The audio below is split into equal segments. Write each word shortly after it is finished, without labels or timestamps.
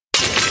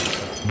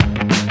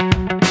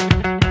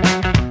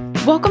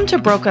Welcome to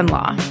Broken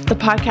Law, the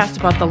podcast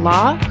about the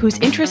law, whose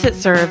interests it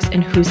serves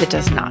and whose it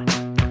does not.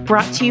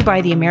 Brought to you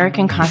by the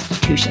American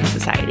Constitution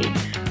Society,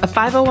 a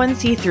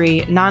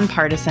 501c3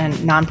 nonpartisan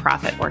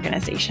nonprofit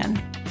organization.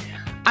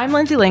 I'm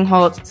Lindsay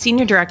Langholtz,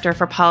 Senior Director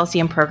for Policy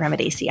and Program at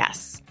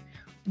ACS.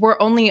 We're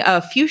only a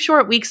few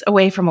short weeks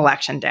away from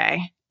Election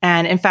Day,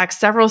 and in fact,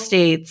 several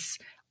states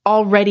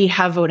already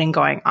have voting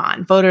going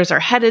on. Voters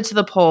are headed to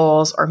the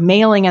polls or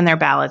mailing in their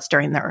ballots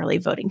during the early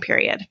voting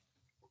period.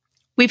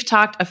 We've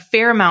talked a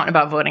fair amount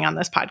about voting on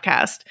this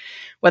podcast,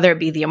 whether it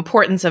be the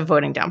importance of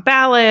voting down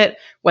ballot,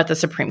 what the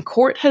Supreme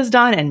Court has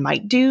done and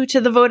might do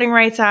to the Voting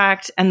Rights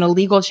Act, and the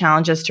legal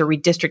challenges to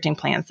redistricting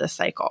plans this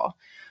cycle.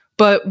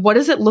 But what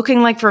is it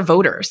looking like for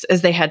voters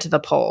as they head to the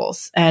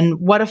polls? And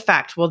what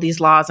effect will these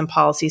laws and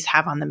policies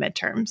have on the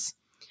midterms?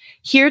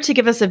 Here to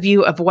give us a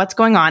view of what's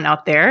going on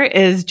out there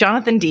is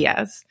Jonathan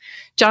Diaz.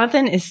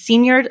 Jonathan is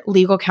Senior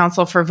Legal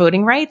Counsel for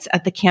Voting Rights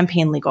at the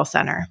Campaign Legal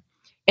Center.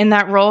 In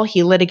that role,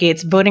 he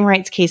litigates voting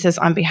rights cases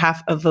on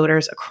behalf of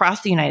voters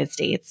across the United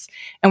States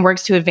and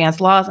works to advance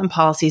laws and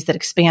policies that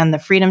expand the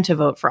freedom to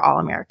vote for all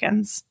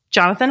Americans.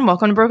 Jonathan,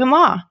 welcome to Broken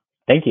Law.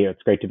 Thank you.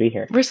 It's great to be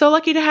here. We're so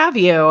lucky to have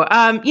you.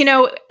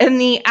 In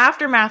the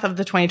aftermath of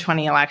the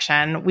 2020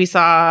 election, we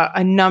saw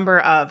a number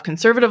of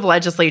conservative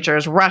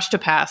legislatures rush to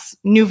pass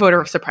new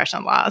voter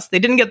suppression laws. They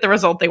didn't get the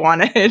result they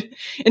wanted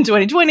in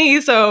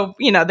 2020. So,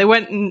 they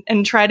went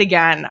and tried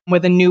again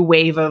with a new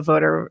wave of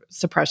voter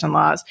suppression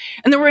laws.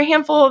 And there were a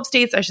handful of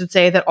states, I should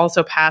say, that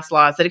also passed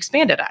laws that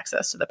expanded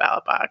access to the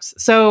ballot box.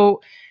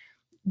 So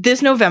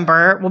this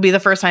November will be the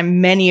first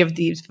time many of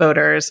these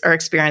voters are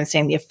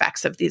experiencing the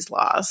effects of these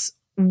laws.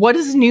 What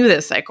is new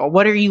this cycle?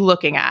 What are you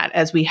looking at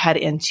as we head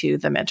into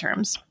the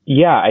midterms?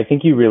 Yeah, I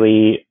think you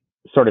really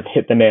sort of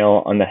hit the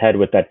nail on the head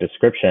with that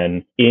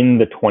description. In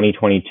the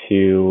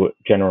 2022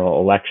 general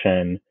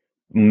election,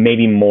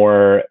 maybe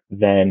more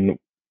than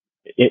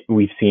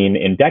we've seen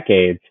in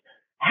decades,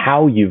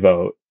 how you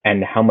vote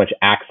and how much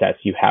access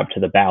you have to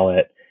the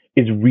ballot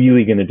is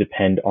really going to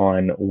depend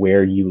on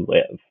where you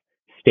live.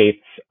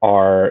 States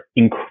are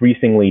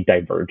increasingly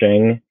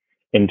diverging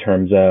in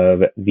terms of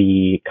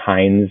the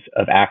kinds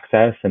of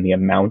access and the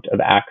amount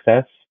of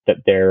access that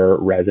their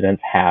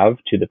residents have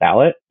to the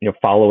ballot.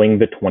 Following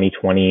the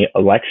 2020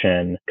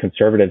 election,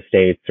 conservative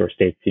states or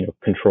states,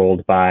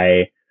 controlled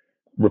by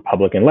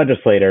Republican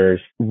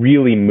legislators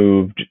really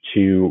moved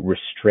to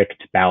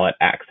restrict ballot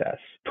access.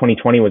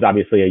 2020 was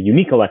obviously a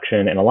unique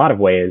election in a lot of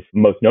ways,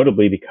 most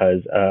notably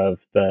because of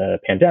the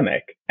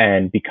pandemic.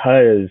 And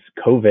because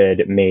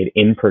COVID made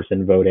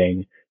in-person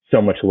voting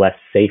so much less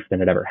safe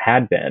than it ever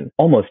had been,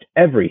 almost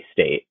every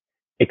state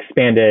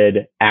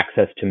expanded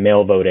access to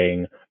mail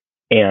voting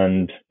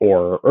and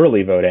or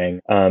early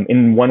voting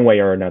in one way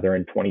or another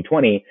in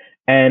 2020.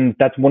 And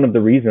that's one of the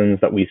reasons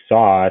that we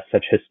saw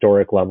such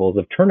historic levels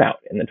of turnout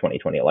in the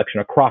 2020 election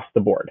across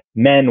the board.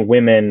 Men,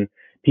 women,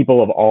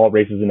 people of all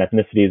races and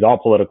ethnicities, all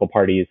political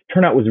parties,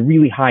 turnout was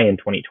really high in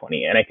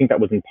 2020. And I think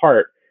that was in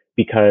part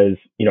because,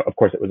 of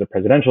course, it was a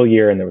presidential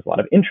year and there was a lot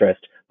of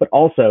interest, but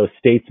also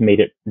states made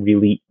it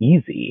really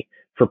easy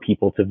for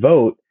people to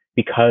vote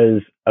because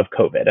of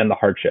COVID and the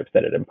hardships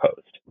that it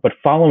imposed. But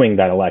following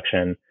that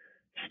election,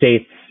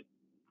 states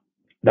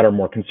that are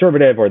more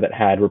conservative or that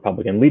had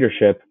Republican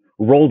leadership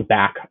rolled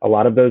back a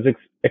lot of those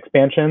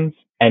expansions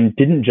and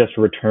didn't just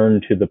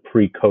return to the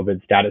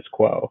pre-COVID status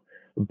quo,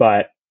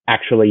 but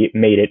actually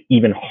made it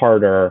even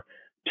harder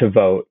to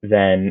vote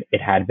than it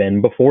had been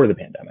before the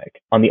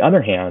pandemic. On the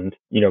other hand,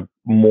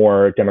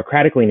 more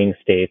democratically leaning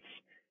states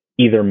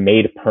either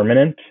made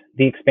permanent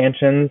the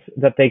expansions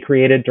that they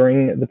created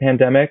during the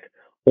pandemic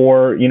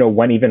or,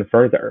 went even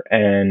further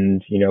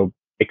and,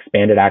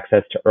 expanded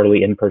access to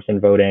early in-person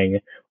voting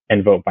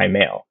and vote by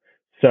mail.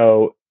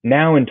 So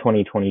now in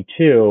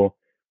 2022,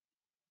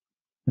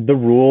 the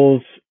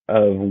rules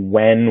of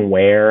when,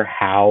 where,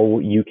 how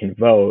you can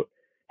vote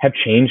have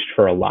changed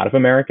for a lot of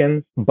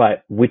Americans,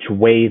 but which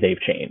way they've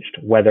changed,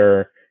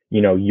 whether,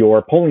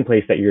 your polling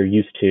place that you're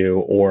used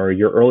to or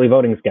your early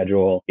voting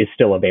schedule is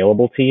still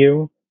available to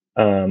you,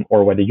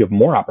 or whether you have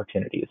more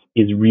opportunities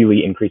is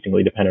really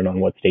increasingly dependent on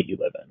what state you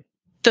live in.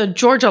 The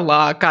Georgia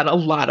law got a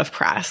lot of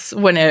press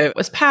when it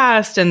was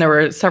passed, and there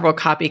were several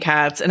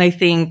copycats. And I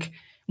think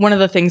one of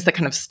the things that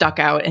kind of stuck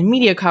out in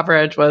media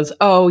coverage was,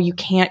 you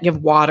can't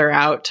give water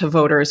out to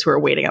voters who are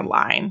waiting in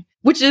line,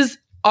 which is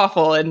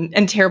awful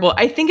and terrible.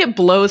 I think it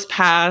blows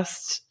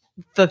past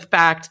the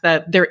fact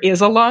that there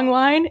is a long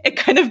line. It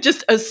kind of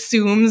just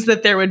assumes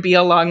that there would be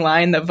a long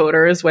line that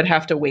voters would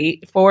have to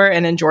wait for.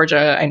 And in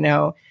Georgia, I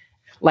know,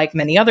 like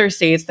many other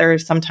states, there are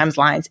sometimes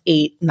lines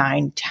 8,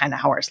 9, 10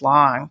 hours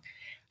long.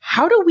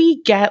 How do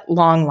we get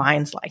long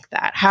lines like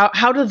that?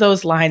 How do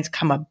those lines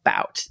come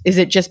about? Is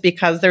it just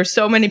because there's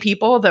so many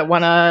people that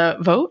want to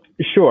vote?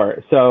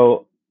 Sure.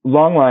 So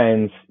long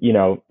lines,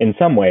 in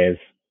some ways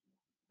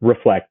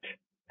reflect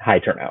high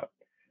turnout.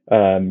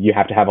 You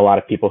have to have a lot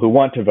of people who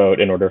want to vote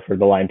in order for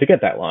the line to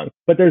get that long.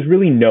 But there's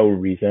really no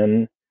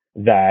reason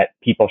that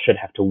people should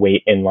have to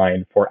wait in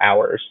line for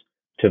hours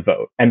to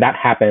vote. And that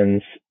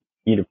happens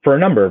for a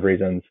number of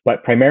reasons,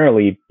 but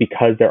primarily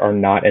because there are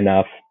not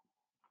enough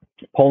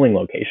polling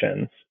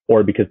locations,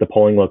 or because the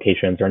polling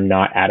locations are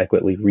not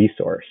adequately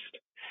resourced.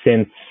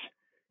 Since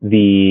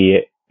the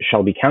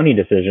Shelby County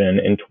decision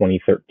in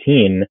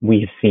 2013,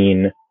 we've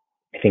seen,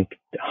 I think,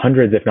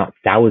 hundreds, if not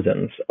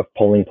thousands, of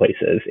polling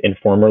places in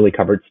formerly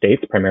covered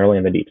states, primarily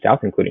in the Deep South,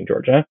 including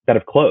Georgia, that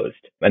have closed.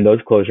 And those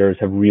closures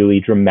have really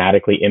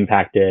dramatically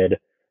impacted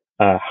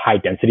high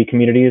density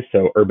communities,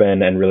 so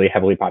urban and really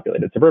heavily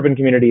populated suburban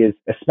communities,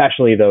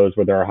 especially those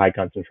where there are high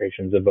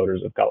concentrations of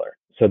voters of color.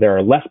 So there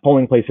are less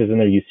polling places than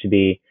there used to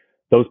be.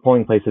 Those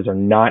polling places are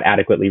not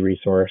adequately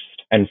resourced.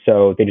 And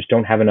so they just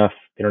don't have enough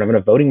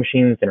voting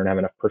machines. They don't have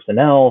enough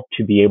personnel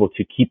to be able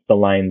to keep the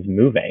lines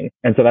moving.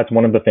 And so that's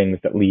one of the things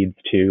that leads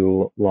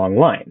to long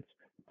lines.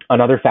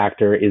 Another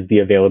factor is the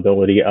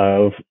availability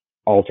of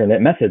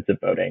alternate methods of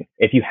voting.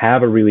 If you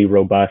have a really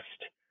robust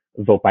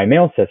vote by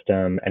mail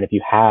system, and if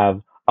you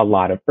have a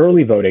lot of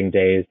early voting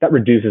days, that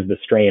reduces the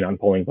strain on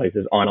polling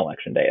places on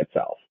election day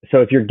itself.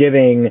 So if you're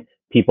giving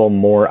people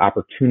more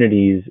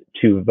opportunities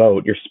to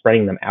vote, you're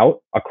spreading them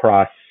out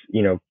across,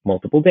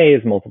 multiple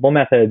days, multiple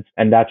methods,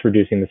 and that's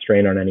reducing the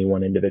strain on any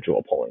one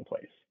individual polling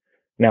place.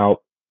 Now,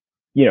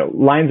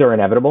 lines are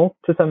inevitable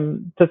to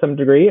some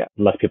degree.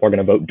 Less people are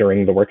going to vote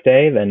during the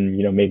workday than,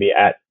 maybe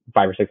at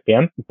 5 or 6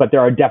 p.m. But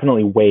there are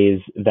definitely ways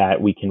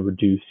that we can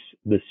reduce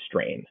the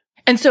strain.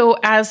 And so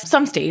as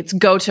some states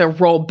go to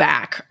roll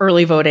back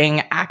early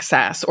voting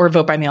access or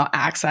vote by mail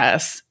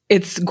access,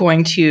 it's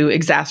going to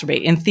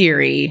exacerbate, in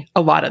theory,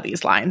 a lot of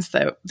these lines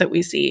that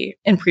we see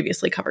in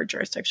previously covered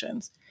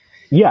jurisdictions.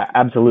 Yeah,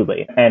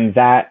 absolutely. And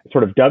that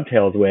sort of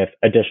dovetails with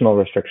additional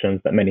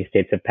restrictions that many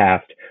states have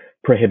passed,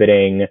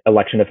 prohibiting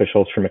election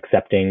officials from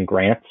accepting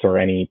grants or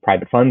any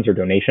private funds or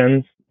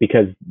donations,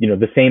 because,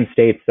 the same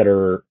states that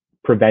are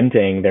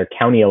preventing their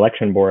county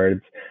election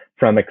boards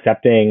from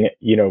accepting,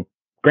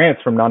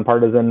 grants from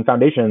nonpartisan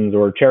foundations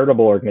or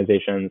charitable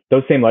organizations,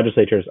 those same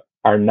legislatures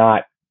are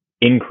not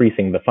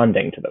increasing the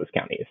funding to those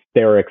counties.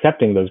 They're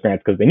accepting those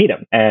grants because they need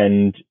them.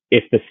 And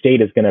if the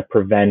state is going to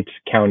prevent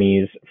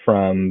counties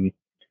from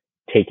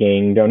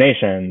taking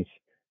donations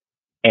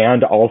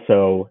and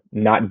also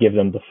not give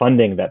them the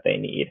funding that they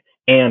need,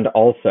 and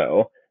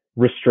also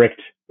restrict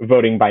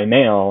voting by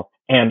mail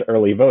and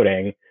early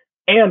voting,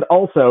 and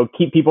also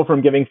keep people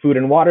from giving food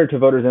and water to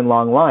voters in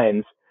long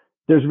lines,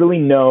 there's really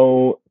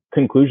no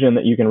conclusion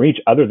that you can reach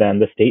other than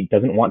the state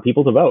doesn't want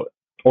people to vote,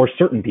 or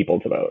certain people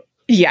to vote.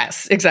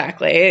 Yes,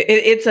 exactly.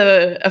 It's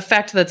a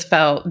effect that's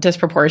felt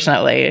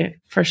disproportionately,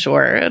 for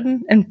sure,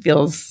 and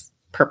feels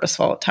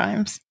purposeful at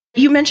times.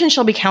 You mentioned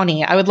Shelby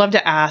County. I would love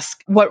to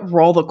ask what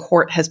role the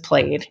court has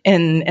played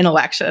in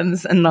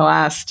elections in the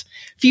last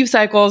few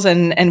cycles,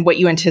 and what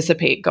you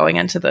anticipate going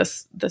into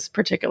this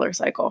particular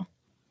cycle.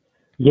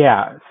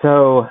 Yeah,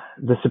 so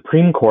the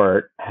Supreme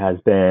Court has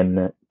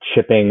been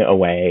chipping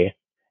away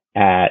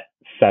at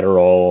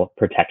federal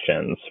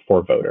protections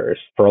for voters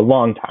for a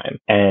long time.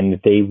 And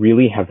they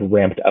really have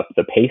ramped up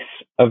the pace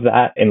of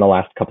that in the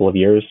last couple of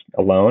years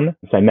alone.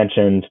 So I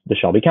mentioned the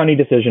Shelby County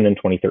decision in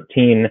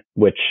 2013,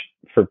 which,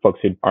 for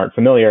folks who aren't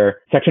familiar,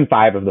 Section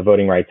 5 of the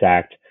Voting Rights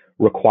Act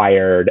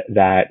required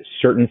that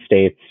certain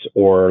states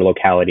or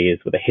localities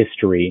with a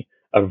history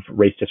of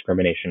race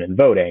discrimination in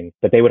voting,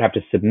 that they would have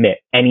to submit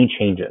any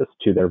changes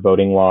to their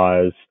voting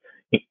laws,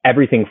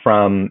 everything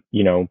from,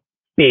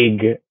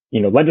 big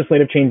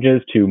legislative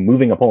changes to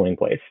moving a polling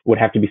place would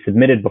have to be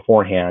submitted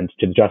beforehand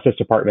to the Justice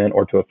Department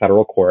or to a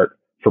federal court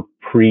for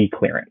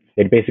pre-clearance.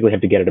 They'd basically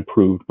have to get it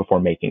approved before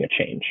making a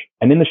change.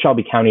 And in the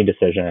Shelby County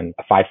decision,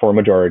 a 5-4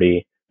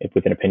 majority,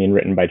 with an opinion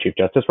written by Chief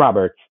Justice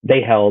Roberts,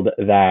 they held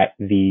that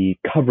the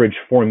coverage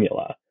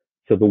formula,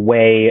 so the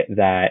way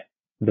that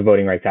the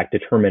Voting Rights Act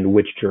determined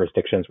which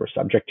jurisdictions were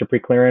subject to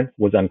preclearance,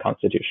 was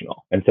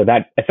unconstitutional. And so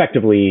that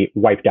effectively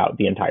wiped out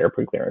the entire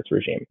preclearance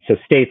regime. So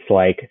states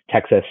like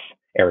Texas,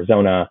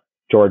 Arizona,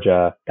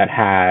 Georgia, that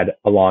had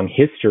a long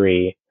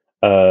history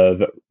of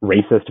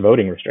racist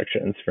voting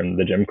restrictions from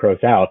the Jim Crow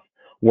South,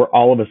 were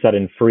all of a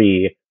sudden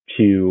free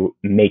to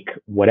make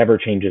whatever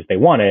changes they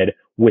wanted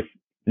with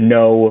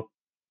no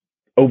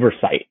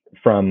oversight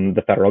from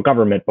the federal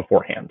government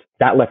beforehand.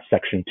 That left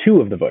Section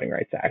 2 of the Voting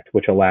Rights Act,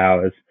 which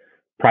allows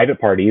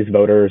private parties,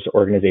 voters,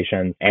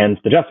 organizations, and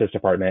the Justice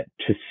Department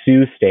to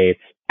sue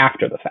states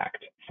after the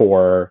fact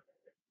for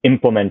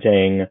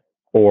implementing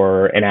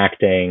or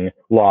enacting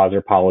laws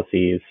or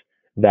policies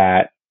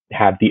that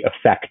have the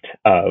effect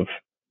of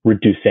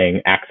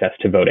reducing access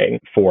to voting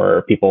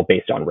for people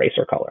based on race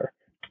or color.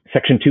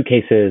 Section 2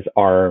 cases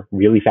are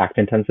really fact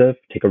intensive,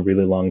 take a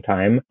really long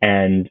time.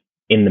 And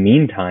in the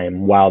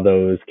meantime, while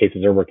those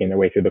cases are working their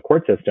way through the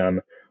court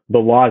system, the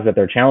laws that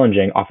they're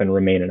challenging often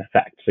remain in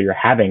effect. So you're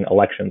having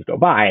elections go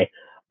by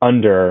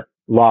under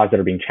laws that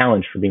are being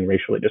challenged for being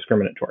racially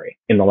discriminatory.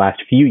 In the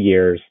last few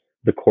years,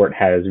 the court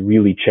has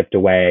really chipped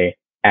away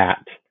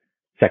at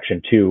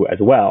Section 2 as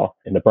well.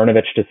 In the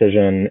Brnovich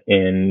decision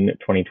in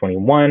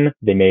 2021,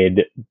 they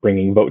made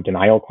bringing vote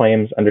denial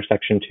claims under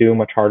Section 2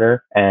 much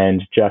harder.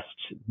 And just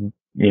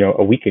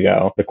a week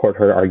ago, the court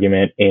heard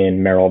argument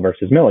in Merrill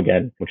versus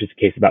Milligan, which is a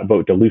case about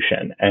vote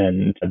dilution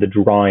and the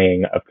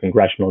drawing of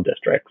congressional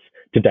districts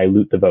to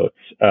dilute the votes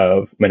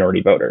of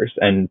minority voters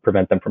and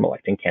prevent them from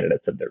electing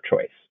candidates of their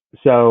choice.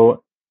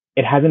 So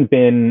it hasn't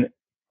been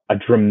a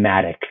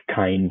dramatic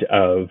kind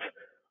of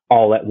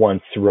all at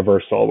once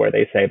reversal where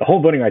they say the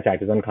whole Voting Rights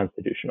Act is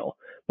unconstitutional.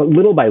 But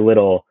little by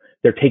little,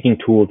 they're taking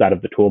tools out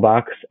of the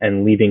toolbox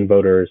and leaving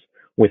voters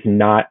with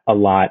not a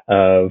lot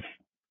of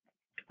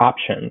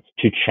options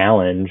to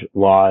challenge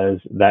laws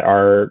that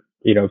are,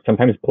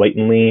 sometimes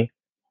blatantly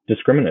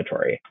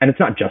discriminatory. And it's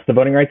not just the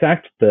Voting Rights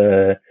Act.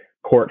 The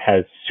court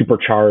has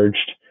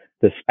supercharged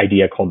this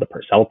idea called the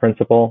Purcell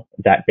Principle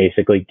that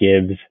basically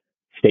gives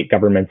state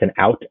governments an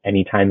out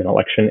anytime an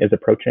election is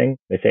approaching.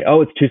 They say,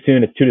 oh, it's too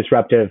soon, it's too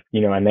disruptive,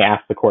 and they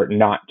ask the court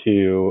not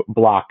to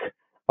block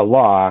a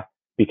law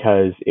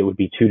because it would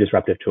be too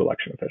disruptive to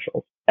election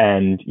officials.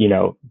 And,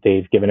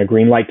 they've given a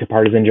green light to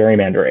partisan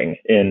gerrymandering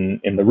in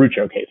the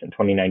Rucho case in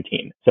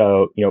 2019.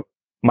 So,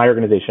 my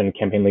organization,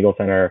 Campaign Legal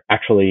Center,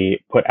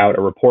 actually put out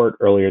a report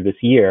earlier this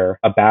year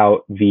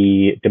about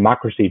the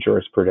democracy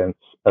jurisprudence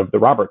of the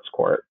Roberts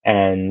Court.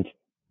 And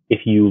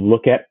if you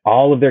look at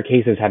all of their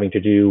cases having to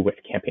do with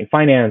campaign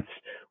finance,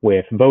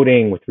 with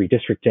voting, with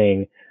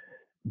redistricting,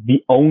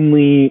 the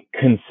only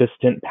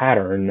consistent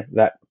pattern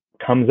that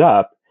comes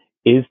up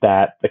is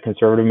that the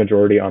conservative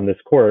majority on this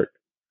court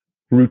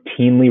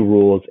routinely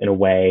rules in a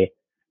way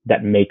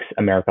that makes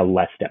America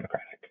less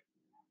democratic.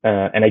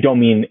 And I don't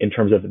mean in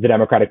terms of the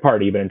Democratic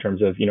Party, but in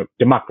terms of,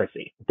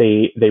 democracy.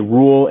 They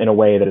rule in a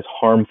way that is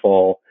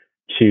harmful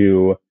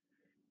to,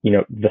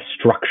 the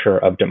structure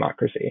of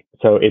democracy.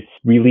 So it's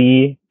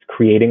really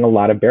creating a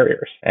lot of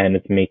barriers, and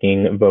it's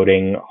making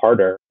voting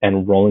harder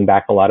and rolling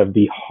back a lot of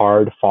the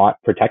hard-fought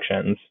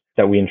protections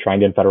that we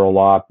enshrined in federal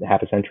law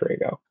half a century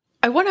ago.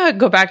 I want to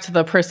go back to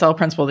the Purcell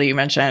principle that you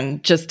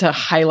mentioned, just to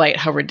highlight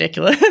how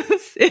ridiculous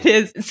it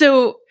is.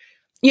 So,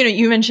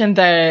 you mentioned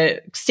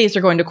that states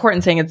are going to court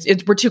and saying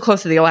we're too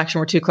close to the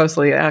election,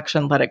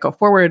 let it go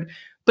forward.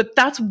 But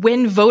that's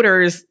when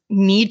voters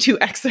need to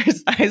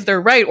exercise their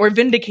right or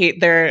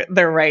vindicate their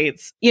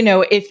rights.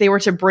 If they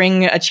were to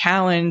bring a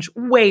challenge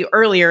way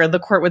earlier, the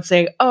court would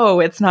say, oh,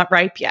 it's not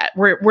ripe yet.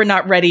 We're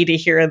not ready to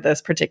hear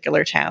this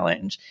particular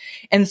challenge.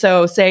 And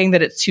so saying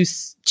that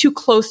it's too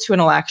close to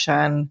an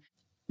election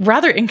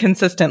rather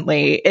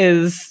inconsistently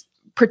is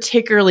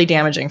particularly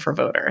damaging for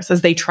voters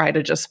as they try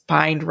to just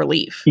find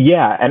relief.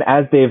 Yeah. And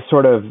as they've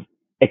sort of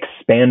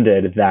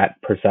expanded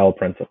that Purcell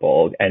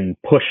principle and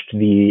pushed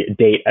the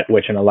date at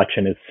which an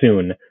election is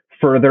soon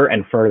further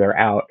and further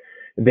out,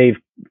 they've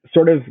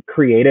sort of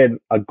created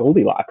a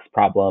Goldilocks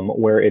problem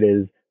where it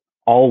is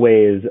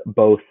always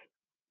both,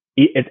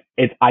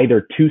 it's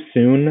either too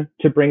soon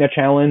to bring a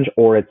challenge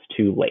or it's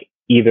too late.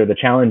 Either the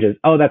challenge is,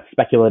 oh, that's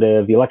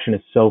speculative, the election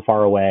is so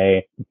far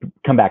away,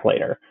 come back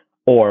later.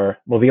 Or,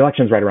 well, the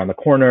election's right around the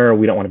corner,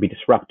 we don't want to be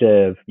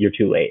disruptive, you're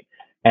too late.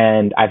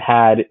 And I've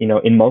had,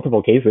 in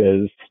multiple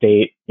cases,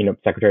 state,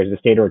 secretaries of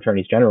state or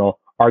attorneys general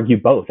argue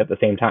both at the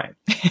same time.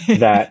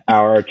 That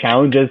our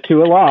challenges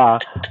to a law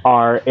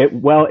are,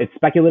 it's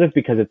speculative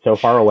because it's so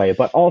far away,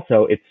 but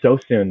also it's so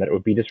soon that it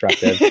would be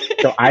disruptive.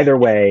 So either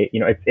way,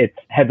 it's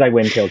heads I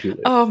win, tails you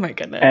lose. Oh my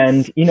goodness.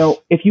 And,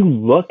 if you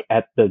look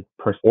at the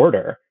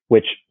order,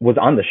 which was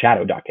on the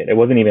shadow docket, it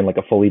wasn't even like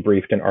a fully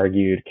briefed and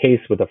argued case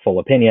with a full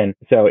opinion.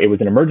 So it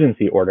was an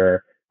emergency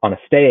order on a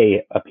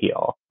stay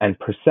appeal. And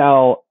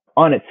Purcell,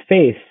 on its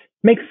face,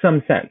 makes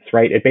some sense,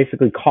 right? It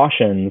basically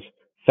cautions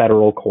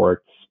federal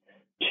courts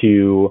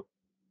to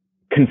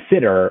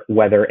consider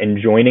whether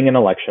enjoining an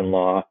election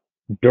law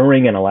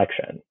during an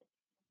election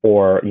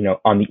or,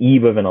 on the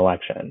eve of an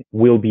election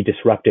will be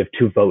disruptive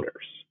to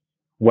voters,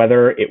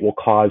 whether it will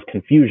cause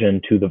confusion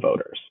to the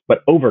voters. But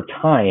over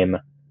time,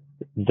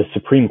 the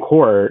Supreme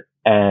Court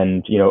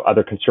and,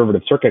 other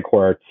conservative circuit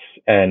courts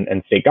and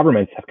state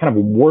governments have kind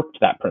of warped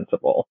that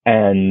principle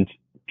and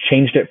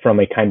changed it from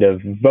a kind of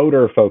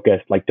voter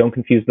focused, like don't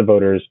confuse the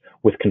voters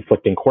with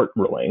conflicting court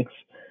rulings,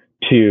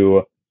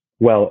 to,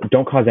 well,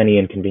 don't cause any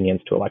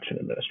inconvenience to election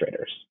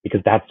administrators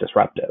because that's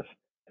disruptive.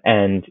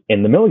 And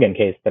in the Milligan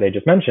case that I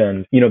just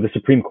mentioned, the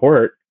Supreme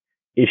Court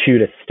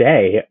issued a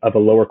stay of a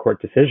lower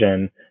court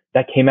decision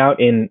that came out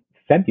in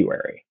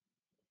February,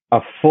 a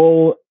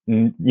full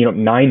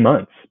 9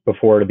 months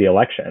before the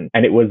election.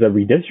 And it was a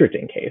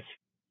redistricting case.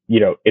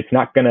 It's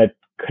not going to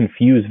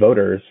confuse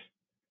voters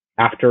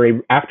after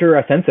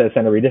a census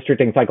and a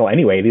redistricting cycle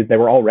anyway. They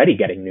were already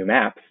getting new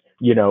maps.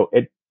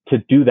 To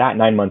do that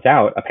 9 months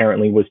out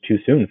apparently was too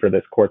soon for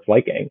this court's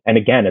liking. And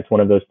again, it's one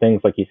of those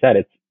things, like you said,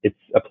 it's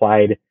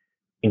applied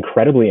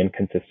incredibly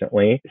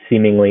inconsistently,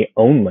 seemingly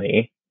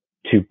only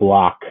to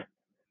block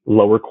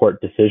lower court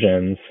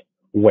decisions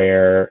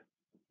where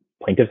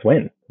plaintiffs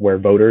win, where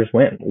voters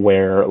win,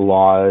 where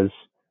laws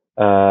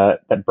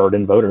that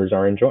burden voters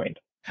are enjoined.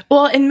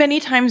 Well, and many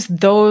times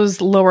those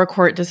lower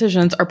court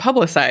decisions are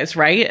publicized,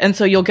 right? And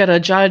so you'll get a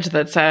judge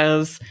that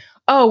says,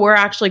 oh, we're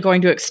actually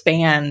going to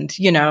expand,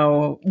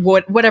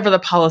 whatever the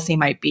policy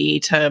might be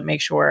to make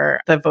sure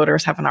that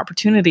voters have an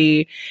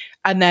opportunity.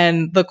 And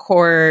then the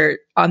court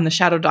on the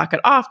shadow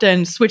docket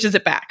often switches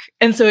it back.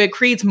 And so it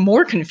creates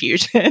more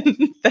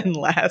confusion than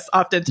less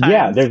oftentimes.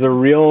 Yeah, there's a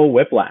real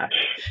whiplash.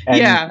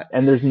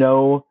 And there's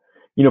no,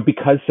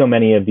 because so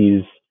many of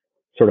these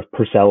sort of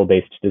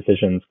Purcell-based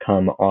decisions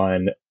come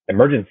on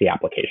emergency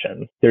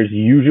applications, there's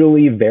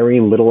usually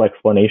very little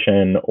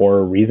explanation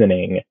or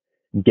reasoning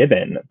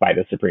given by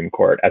the Supreme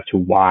Court as to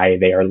why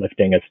they are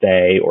lifting a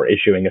stay or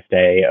issuing a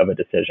stay of a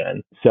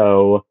decision.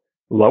 So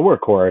lower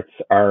courts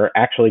are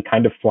actually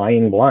kind of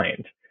flying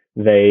blind.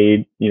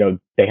 They're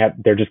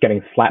just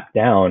getting slapped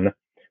down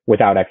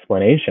without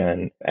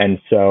explanation. And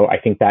so I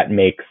think that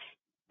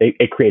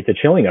it creates a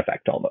chilling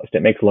effect almost.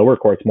 It makes lower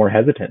courts more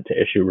hesitant to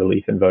issue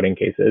relief in voting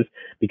cases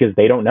because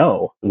they don't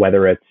know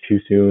whether it's too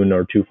soon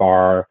or too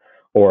far,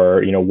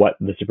 or what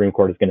the Supreme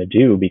Court is going to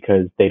do,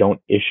 because they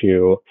don't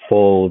issue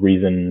full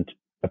reasoned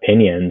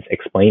opinions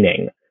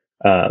explaining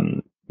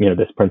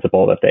this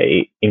principle that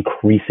they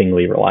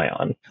increasingly rely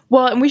on.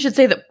 Well, and we should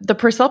say that the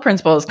Purcell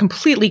principle is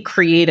completely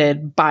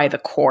created by the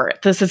court.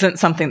 This isn't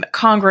something that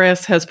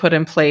Congress has put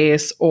in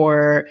place,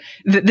 or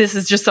this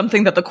is just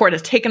something that the court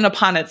has taken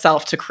upon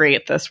itself to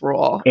create this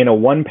rule. In a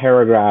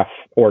one-paragraph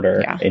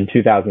order in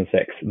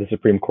 2006, the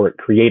Supreme Court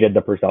created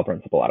the Purcell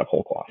principle out of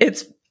whole cloth.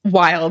 It's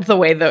wild the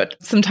way that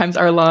sometimes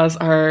our laws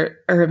are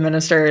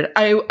administered.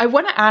 I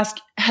want to ask,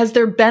 has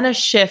there been a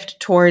shift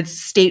towards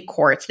state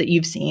courts that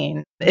you've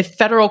seen? If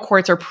federal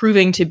courts are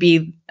proving to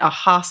be a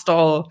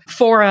hostile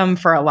forum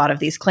for a lot of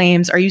these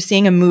claims, are you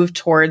seeing a move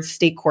towards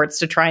state courts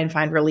to try and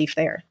find relief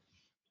there?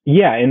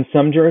 Yeah, in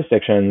some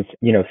jurisdictions,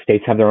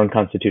 states have their own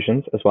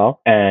constitutions as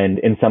well. And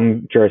in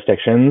some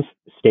jurisdictions,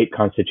 state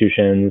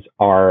constitutions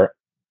are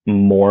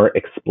more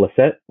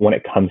explicit when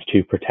it comes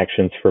to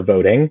protections for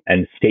voting,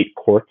 and state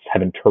courts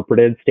have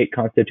interpreted state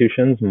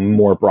constitutions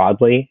more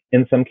broadly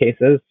in some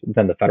cases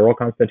than the federal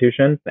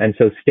constitution. And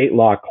so state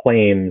law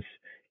claims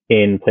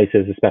in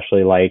places,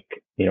 especially like,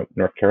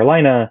 North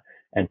Carolina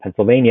and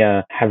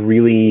Pennsylvania, have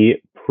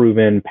really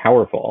proven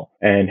powerful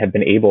and have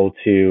been able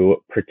to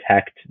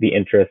protect the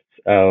interests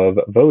of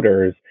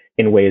voters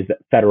in ways that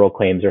federal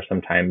claims are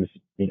sometimes,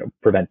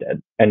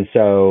 prevented. And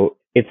so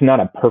it's not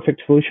a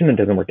perfect solution. It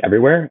doesn't work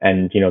everywhere.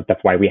 And, that's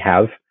why we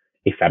have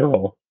a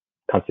federal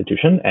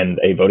constitution and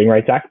a Voting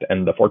Rights Act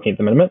and the 14th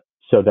Amendment,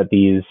 so that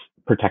these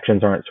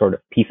protections aren't sort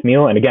of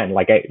piecemeal. And again,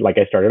 like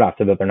I started off,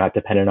 so that they're not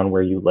dependent on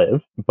where you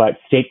live. But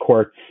state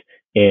courts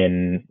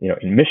in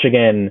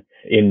Michigan,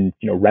 in,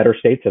 redder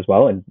states as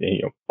well, and,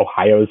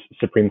 Ohio's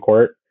Supreme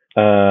Court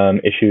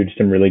issued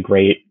some really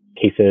great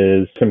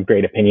cases, some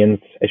great opinions,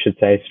 I should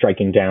say,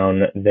 striking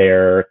down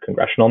their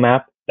congressional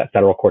map that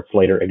federal courts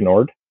later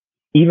ignored.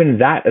 Even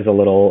that is a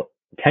little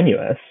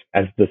tenuous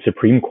as the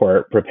Supreme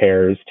Court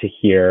prepares to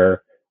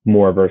hear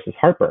Moore versus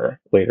Harper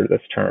later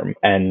this term,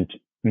 and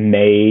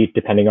may,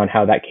 depending on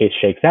how that case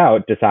shakes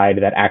out, decide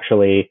that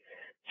actually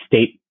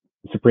state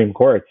Supreme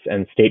Courts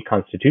and state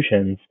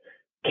constitutions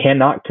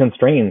cannot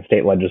constrain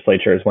state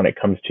legislatures when it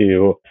comes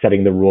to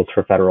setting the rules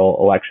for federal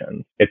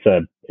elections. It's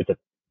a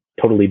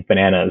totally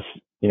bananas,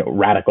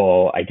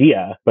 radical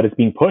idea, but it's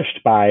being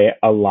pushed by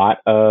a lot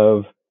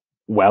of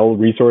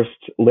well-resourced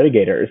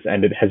litigators,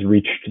 and it has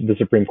reached the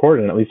Supreme Court,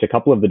 and at least a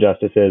couple of the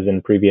justices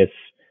in previous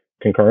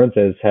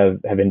concurrences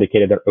have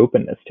indicated their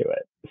openness to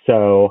it.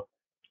 So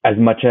as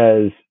much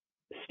as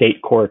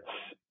state courts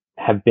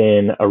have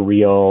been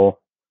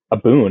a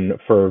boon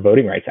for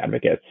voting rights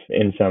advocates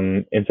in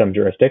some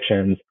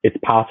jurisdictions, it's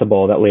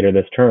possible that later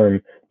this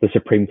term, the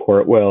Supreme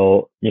Court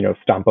will,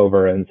 stomp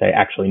over and say,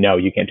 actually, no,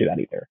 you can't do that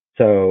either.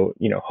 So,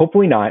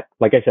 hopefully not.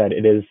 Like I said,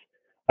 it is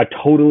a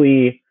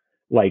totally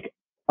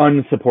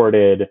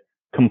unsupported,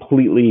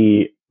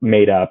 completely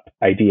made up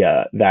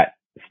idea that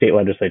state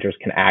legislatures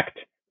can act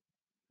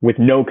with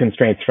no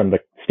constraints from the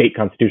state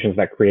constitutions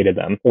that created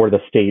them or the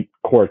state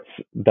courts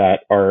that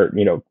are,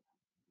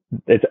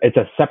 it's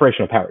a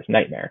separation of powers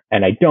nightmare.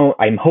 And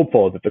I'm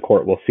hopeful that the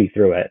court will see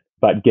through it.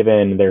 But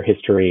given their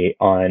history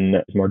on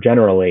more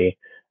generally,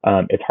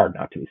 it's hard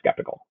not to be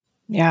skeptical.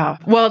 Yeah.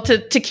 Well,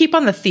 to keep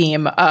on the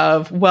theme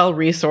of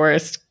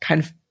well-resourced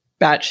kind of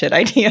batshit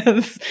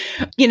ideas,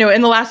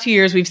 in the last few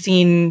years, we've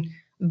seen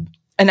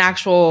an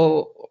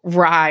actual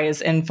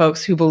rise in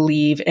folks who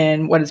believe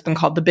in what has been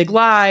called the big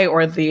lie,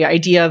 or the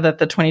idea that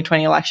the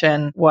 2020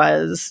 election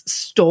was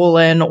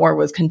stolen or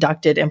was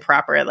conducted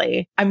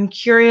improperly. I'm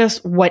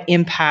curious what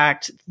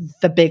impact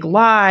the big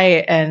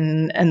lie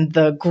and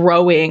the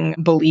growing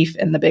belief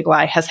in the big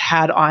lie has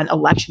had on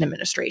election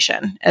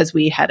administration as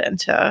we head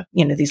into,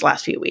 these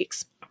last few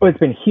weeks. Well, it's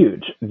been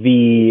huge.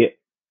 The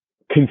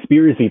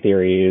conspiracy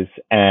theories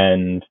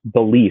and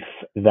belief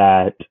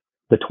that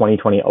the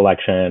 2020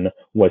 election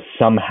was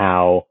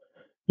somehow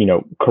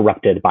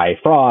corrupted by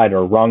fraud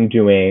or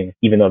wrongdoing,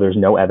 even though there's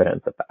no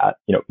evidence of that.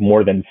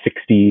 More than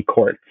 60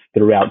 courts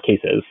throughout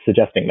cases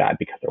suggesting that,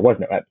 because there was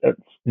no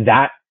evidence.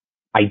 That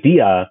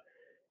idea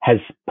has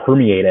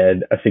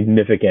permeated a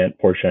significant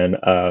portion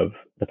of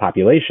the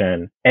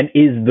population and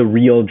is the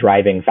real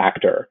driving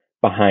factor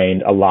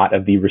behind a lot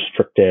of the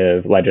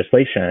restrictive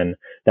legislation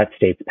that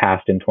states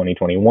passed in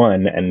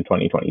 2021 and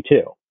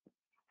 2022.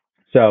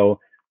 So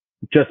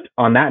just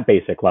on that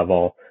basic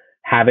level,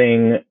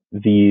 having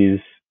these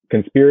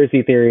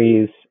conspiracy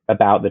theories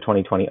about the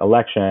 2020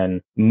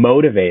 election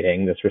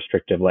motivating this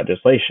restrictive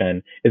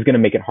legislation is going to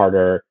make it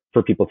harder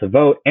for people to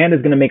vote and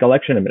is going to make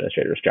election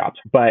administrators' jobs.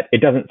 But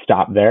it doesn't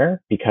stop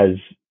there, because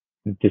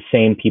the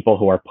same people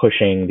who are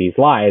pushing these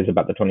lies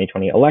about the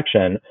 2020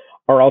 election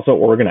are also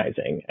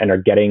organizing and are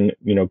getting,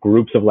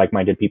 groups of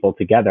like-minded people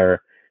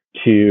together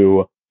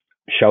to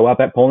show up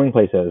at polling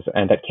places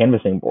and at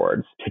canvassing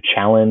boards to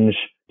challenge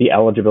the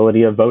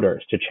eligibility of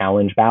voters, to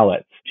challenge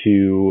ballots,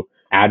 to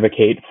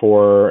advocate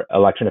for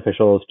election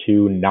officials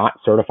to not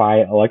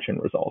certify election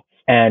results.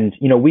 And,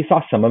 we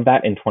saw some of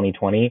that in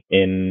 2020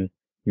 in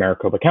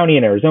Maricopa County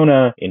in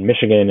Arizona, in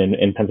Michigan, and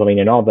in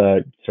Pennsylvania, and all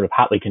the sort of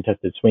hotly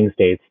contested swing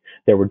states.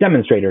 There were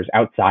demonstrators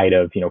outside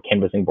of,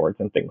 canvassing boards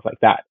and things like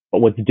that. But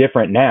what's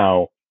different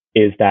now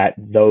is that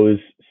those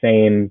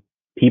same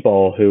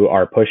people who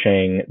are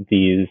pushing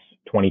these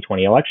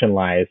 2020 election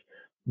lies,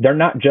 they're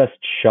not just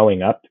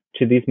showing up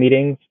to these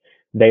meetings.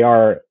 They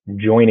are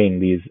joining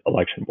these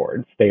election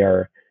boards. They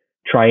are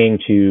trying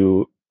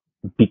to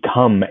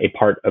become a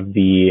part of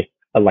the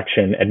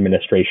election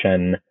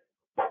administration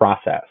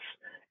process.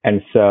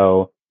 And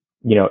so,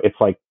 it's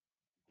like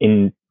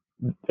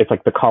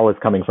the call is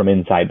coming from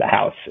inside the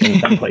house in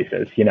some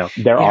places.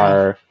 There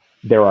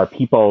are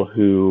people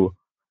who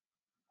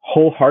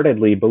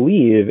wholeheartedly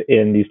believe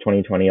in these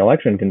 2020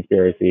 election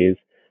conspiracies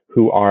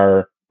who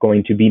are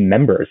going to be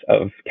members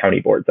of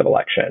county boards of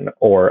election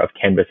or of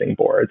canvassing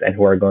boards, and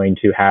who are going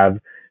to have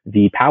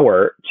the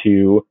power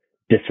to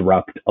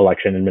disrupt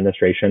election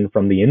administration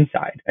from the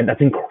inside. And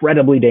that's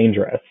incredibly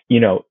dangerous.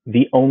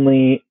 The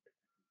only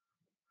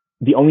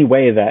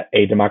way that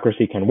a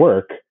democracy can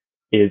work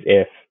is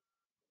if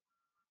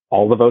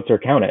all the votes are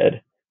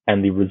counted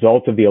and the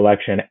results of the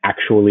election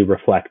actually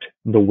reflect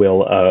the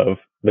will of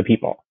the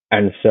people.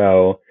 And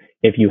so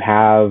if you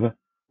have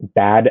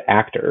bad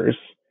actors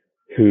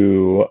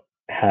who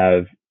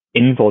have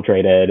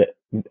infiltrated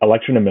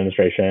election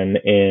administration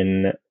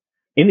in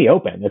the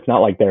open, it's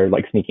not like they're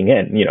like sneaking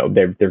in,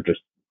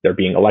 they're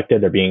being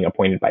elected, they're being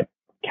appointed by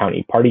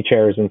county party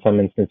chairs in some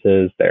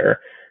instances,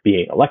 they're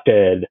being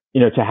elected,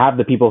 to have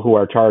the people who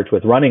are charged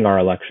with running our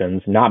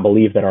elections not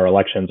believe that our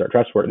elections are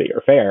trustworthy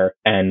or fair,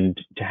 and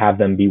to have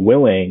them be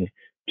willing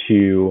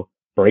to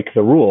break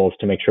the rules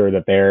to make sure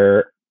that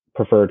their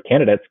preferred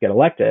candidates get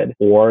elected,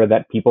 or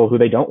that people who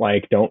they don't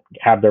like don't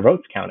have their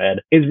votes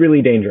counted, is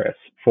really dangerous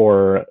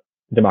for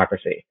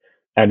democracy.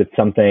 And it's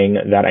something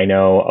that I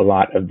know a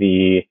lot of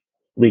the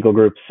legal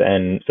groups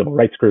and civil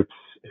rights groups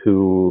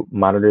who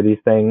monitor these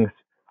things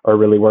are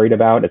really worried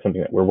about. It's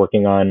something that we're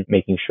working on,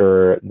 making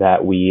sure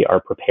that we are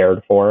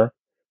prepared for.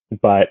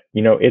 But,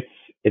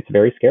 it's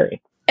very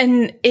scary.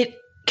 And it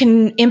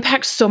can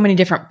impact so many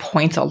different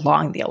points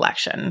along the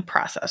election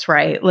process,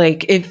 right?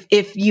 Like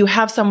if you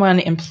have someone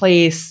in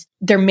place,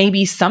 there may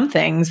be some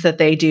things that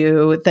they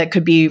do that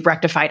could be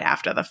rectified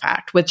after the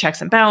fact with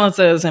checks and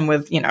balances and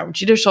with,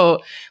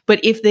 judicial.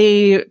 But if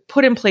they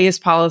put in place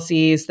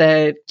policies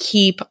that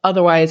keep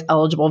otherwise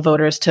eligible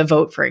voters to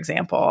vote, for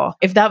example,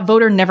 if that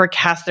voter never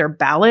casts their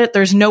ballot,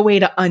 there's no way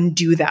to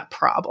undo that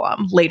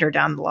problem later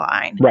down the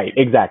line. Right,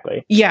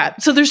 exactly. Yeah.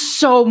 So there's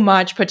so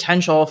much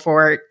potential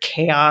for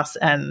chaos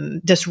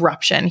and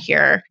disruption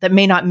here that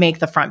may not make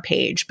the front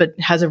page, but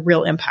has a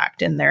real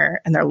impact in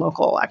their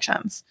local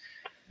elections.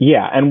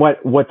 Yeah, and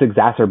what's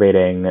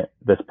exacerbating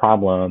this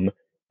problem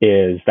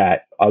is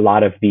that a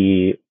lot of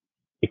the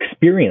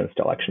experienced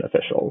election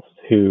officials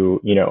who,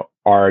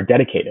 are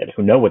dedicated,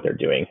 who know what they're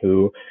doing,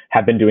 who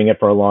have been doing it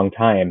for a long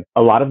time,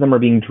 a lot of them are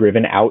being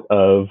driven out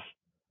of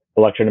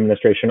election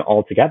administration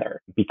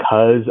altogether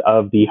because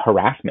of the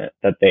harassment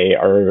that they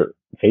are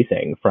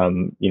facing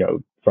from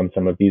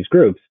some of these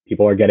groups.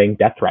 People are getting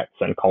death threats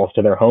and calls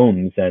to their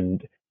homes.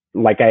 And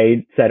like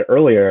I said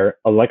earlier,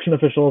 election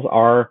officials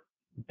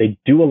they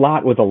do a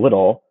lot with a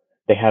little.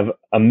 They have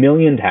a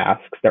million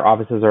tasks. Their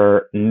offices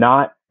are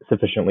not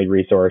sufficiently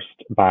resourced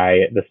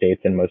by the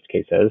states in most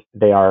cases.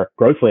 They are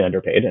grossly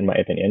underpaid, in my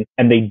opinion.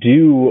 And they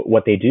do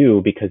what they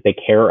do because they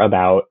care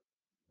about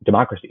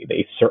democracy.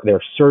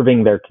 They're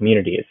serving their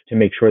communities to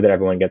make sure that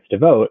everyone gets to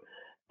vote.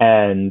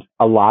 And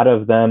a lot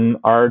of them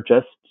are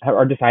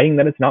deciding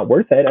that it's not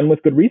worth it, and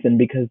with good reason,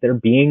 because they're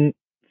being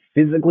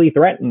physically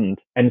threatened.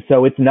 And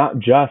so it's not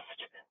just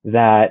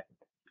that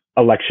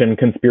election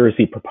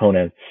conspiracy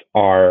proponents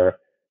are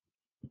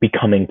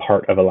becoming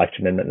part of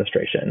election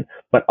administration,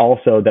 but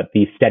also that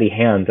the steady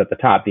hands at the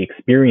top, the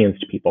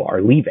experienced people,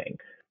 are leaving.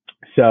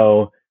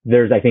 So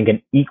there's, I think,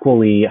 an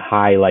equally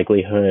high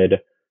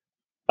likelihood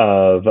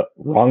of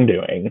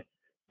wrongdoing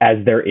as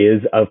there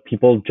is of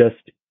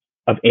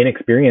of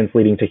inexperience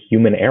leading to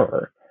human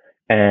error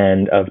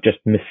and of just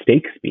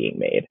mistakes being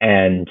made.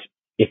 And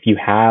if you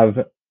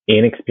have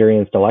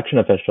inexperienced election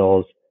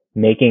officials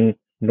making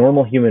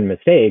normal human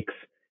mistakes,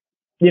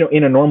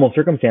 in a normal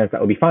circumstance, that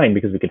would be fine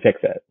because we could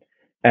fix it.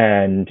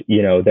 And,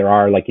 there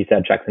are, like you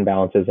said, checks and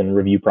balances and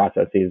review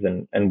processes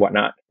and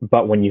whatnot.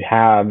 But when you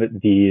have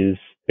these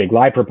big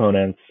lie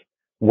proponents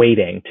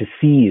waiting to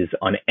seize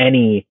on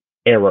any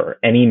error,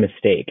 any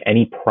mistake,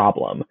 any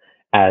problem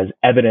as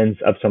evidence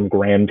of some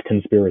grand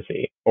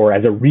conspiracy or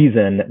as a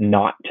reason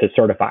not to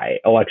certify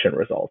election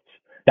results,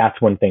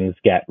 that's when things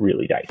get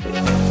really dicey.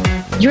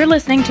 You're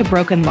listening to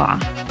Broken Law.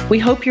 We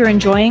hope you're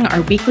enjoying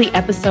our weekly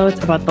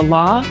episodes about the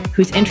law,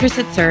 whose interests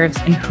it serves,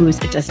 and whose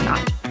it does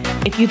not.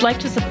 If you'd like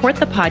to support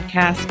the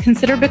podcast,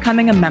 consider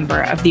becoming a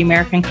member of the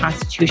American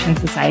Constitution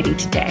Society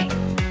today.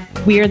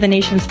 We are the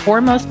nation's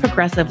foremost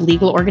progressive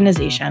legal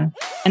organization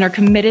and are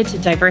committed to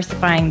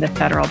diversifying the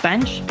federal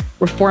bench,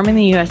 reforming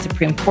the U.S.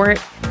 Supreme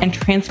Court, and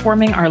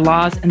transforming our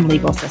laws and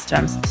legal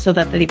systems so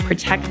that they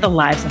protect the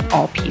lives of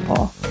all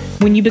people.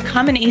 When you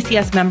become an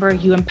ACS member,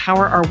 you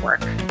empower our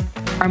work,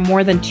 our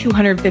more than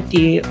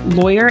 250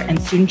 lawyer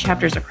and student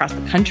chapters across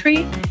the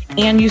country,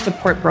 and you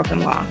support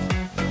Broken Law.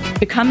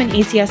 Become an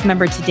ACS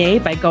member today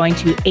by going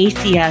to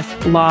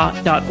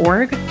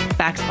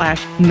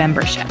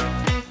acslaw.org/membership.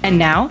 And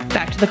now,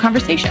 back to the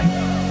conversation.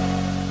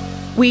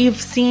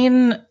 We've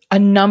seen a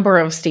number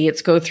of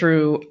states go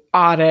through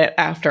audit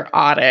after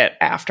audit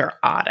after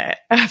audit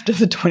after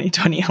the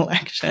 2020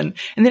 election,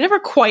 and they never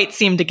quite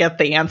seem to get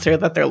the answer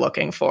that they're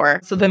looking for.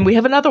 So then we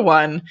have another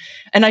one,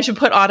 and I should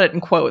put audit in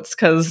quotes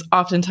because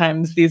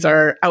oftentimes these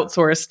are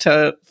outsourced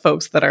to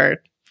folks that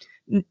are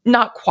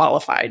not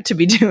qualified to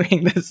be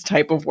doing this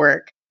type of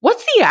work.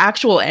 What's the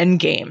actual end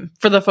game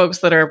for the folks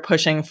that are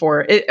pushing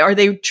for it? Are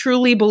they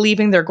truly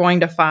believing they're going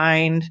to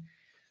find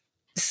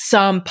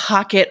some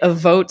pocket of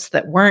votes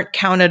that weren't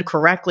counted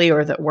correctly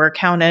or that were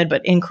counted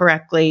but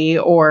incorrectly?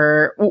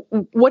 Or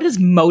what is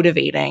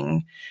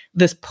motivating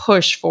this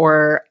push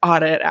for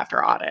audit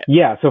after audit?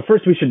 Yeah. So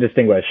first we should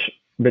distinguish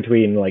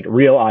between like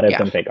real audits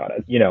and fake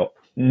audits.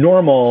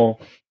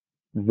 Normal,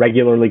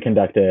 regularly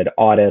conducted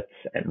audits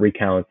and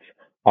recounts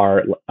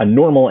are a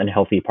normal and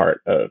healthy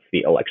part of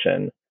the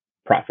election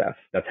process.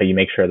 That's how you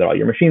make sure that all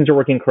your machines are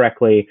working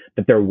correctly,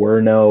 that there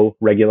were no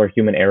regular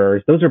human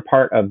errors. Those are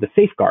part of the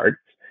safeguards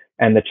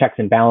and the checks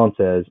and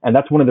balances. And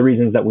that's one of the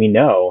reasons that we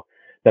know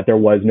that there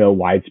was no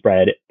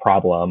widespread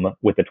problem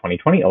with the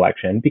 2020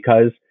 election,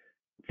 because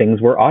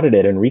things were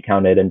audited and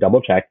recounted and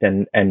double checked.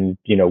 And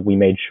we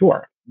made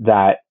sure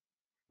that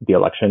the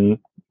election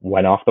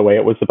went off the way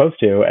it was supposed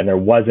to, and there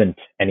wasn't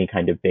any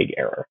kind of big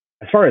error.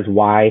 As far as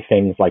why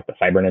things like the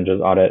Cyber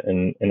Ninjas audit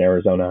in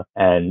Arizona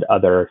and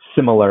other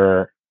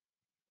similar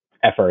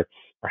efforts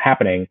are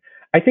happening,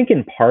 I think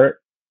in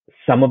part,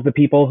 some of the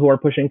people who are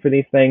pushing for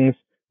these things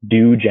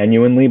do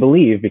genuinely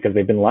believe, because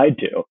they've been lied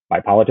to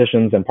by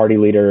politicians and party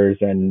leaders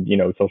and,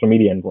 social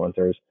media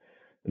influencers,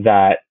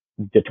 that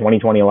the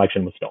 2020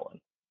 election was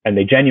stolen. And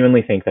they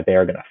genuinely think that they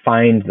are going to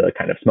find the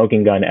kind of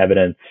smoking gun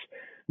evidence,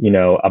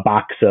 a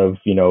box of,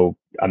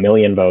 1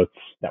 million votes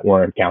that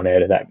weren't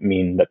counted that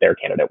mean that their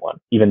candidate won,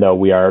 even though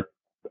we are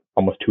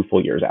almost 2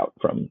 full years out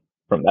from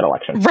that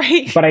election.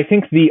 Right. But I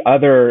think the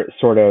other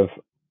sort of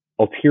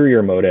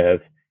ulterior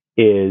motive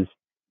is,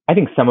 I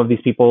think some of these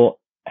people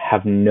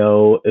have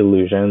no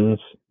illusions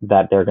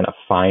that they're going to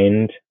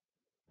find,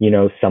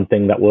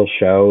 something that will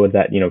show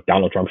that,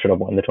 Donald Trump should have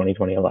won the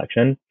 2020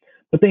 election,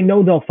 but they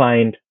know they'll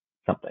find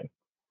something.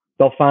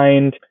 They'll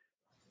find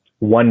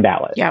one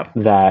ballot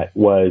that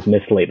was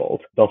mislabeled.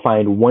 They'll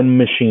find one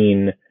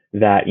machine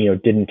that,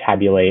 didn't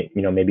tabulate,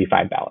 maybe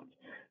 5 ballots.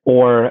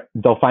 Or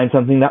they'll find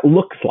something that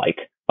looks like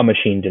a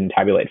machine didn't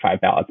tabulate 5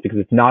 ballots because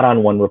it's not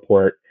on one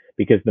report,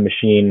 because the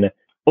machine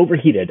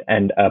overheated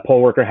and a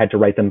poll worker had to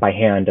write them by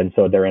hand, and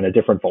so they're in a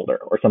different folder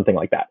or something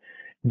like that.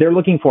 They're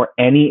looking for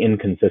any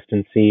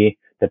inconsistency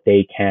that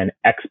they can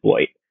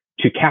exploit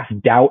to cast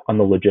doubt on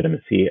the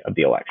legitimacy of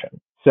the election.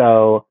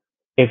 So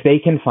if they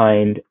can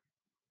find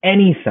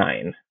any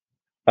sign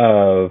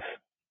of,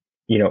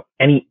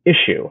 any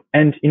issue,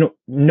 and,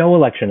 no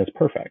election is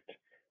perfect.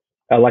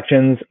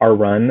 Elections are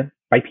run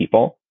by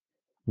people.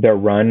 They're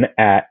run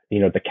at,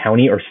 the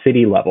county or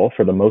city level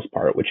for the most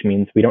part, which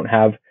means we don't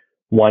have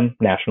one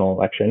national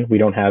election. We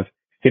don't have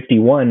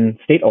 51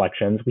 state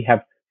elections. We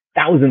have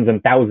thousands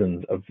and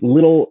thousands of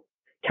little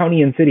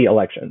county and city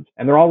elections,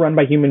 and they're all run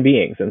by human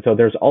beings. And so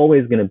there's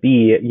always going to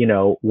be,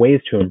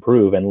 ways to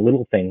improve and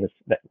little things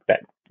that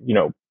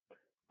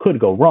could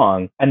go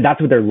wrong. And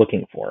that's what they're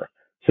looking for,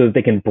 so that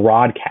they can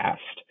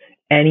broadcast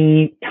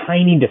any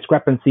tiny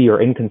discrepancy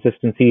or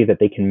inconsistency that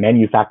they can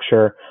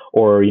manufacture,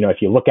 or,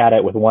 if you look at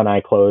it with one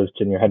eye closed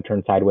and your head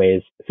turned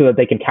sideways, so that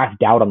they can cast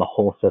doubt on the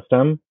whole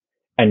system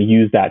and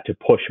use that to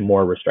push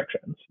more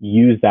restrictions,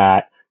 use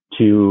that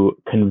to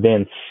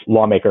convince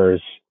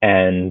lawmakers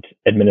and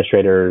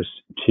administrators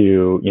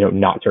to,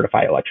 not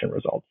certify election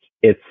results.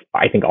 It's,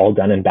 I think, all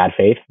done in bad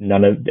faith.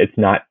 It's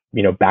not,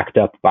 backed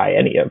up by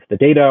any of the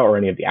data or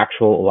any of the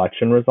actual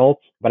election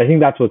results. But I think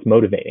that's what's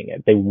motivating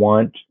it. They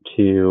want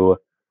to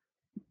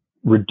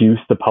reduce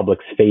the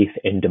public's faith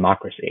in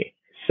democracy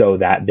so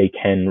that they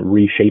can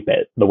reshape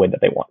it the way that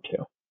they want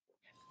to.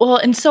 Well,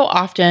 and so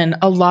often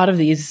a lot of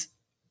these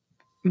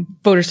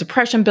voter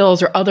suppression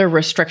bills or other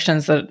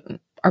restrictions that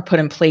are put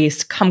in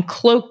place come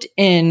cloaked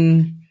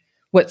in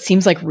what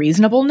seems like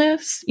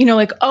reasonableness,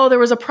 like, oh, there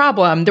was a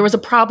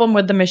problem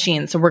with the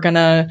machine. So we're going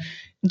to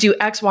do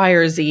X, Y,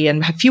 or Z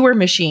and have fewer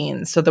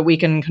machines so that we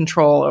can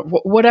control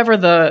whatever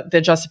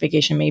the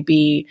justification may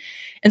be.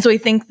 And so I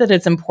think that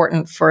it's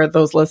important for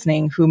those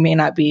listening who may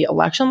not be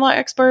election law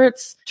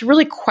experts to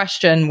really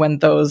question when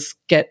those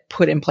get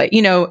put in place.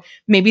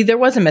 Maybe there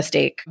was a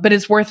mistake, but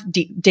it's worth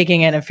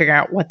digging in and figuring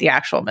out what the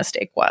actual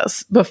mistake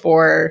was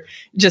before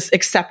just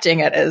accepting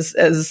it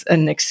as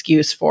an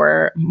excuse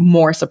for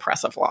more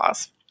suppressive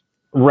laws.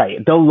 Right.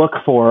 They'll look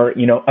for,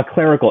 a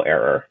clerical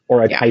error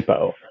or a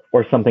typo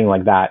or something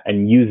like that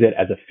and use it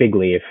as a fig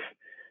leaf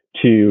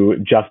to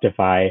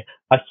justify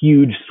a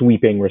huge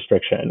sweeping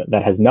restriction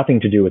that has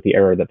nothing to do with the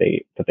error that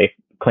they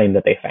claim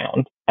that they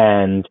found,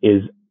 and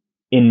is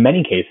in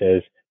many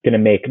cases going to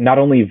make not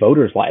only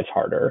voters' lives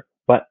harder,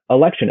 but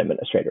election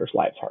administrators'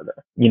 lives harder.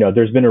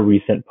 There's been a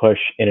recent push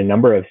in a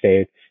number of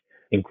states,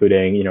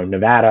 including,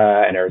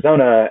 Nevada and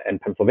Arizona and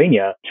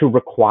Pennsylvania, to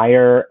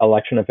require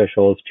election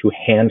officials to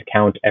hand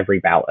count every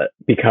ballot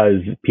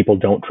because people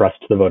don't trust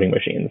the voting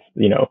machines.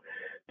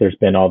 There's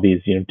been all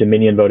these,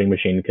 Dominion voting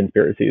machine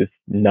conspiracies,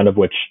 none of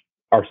which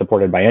are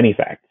supported by any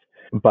facts.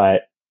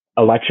 But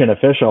election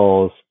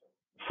officials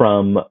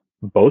from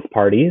both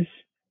parties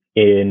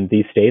in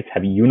these states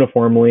have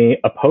uniformly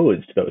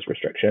opposed those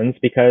restrictions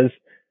because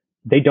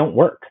they don't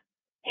work.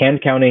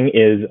 Hand counting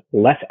is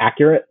less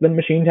accurate than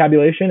machine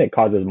tabulation. It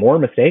causes more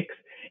mistakes.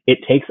 It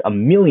takes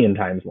 1,000,000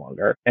 times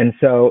longer. And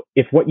so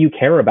if what you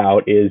care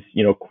about is,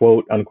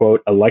 quote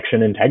unquote,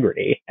 election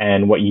integrity,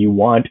 and what you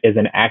want is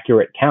an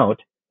accurate count,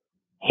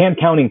 hand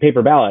counting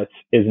paper ballots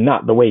is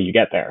not the way you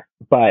get there,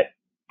 but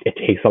it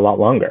takes a lot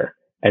longer.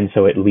 And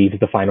so it leaves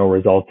the final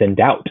results in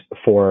doubt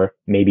for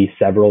maybe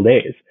several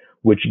days,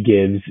 which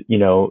gives,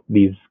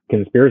 these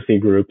conspiracy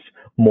groups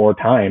more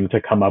time to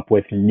come up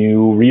with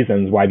new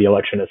reasons why the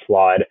election is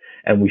flawed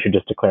and we should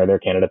just declare their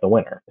candidate the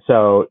winner.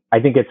 So I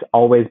think it's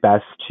always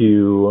best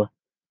to,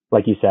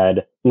 like you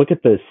said, look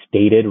at the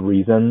stated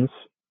reasons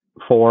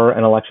for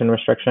an election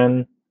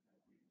restriction,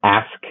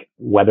 ask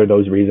whether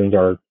those reasons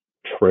are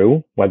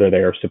true, whether they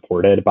are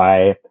supported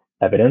by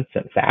evidence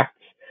and facts,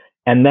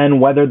 and then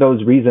whether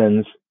those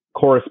reasons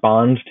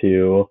correspond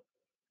to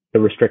the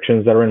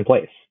restrictions that are in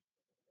place.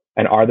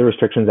 And are the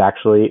restrictions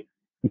actually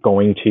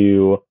going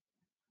to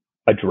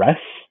address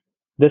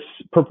this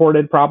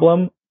purported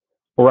problem,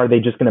 or are they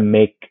just going to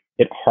make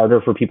it harder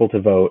for people to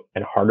vote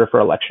and harder for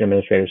election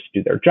administrators to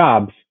do their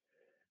jobs?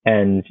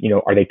 And,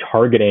 are they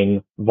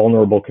targeting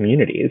vulnerable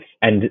communities?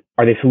 And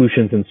are they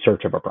solutions in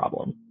search of a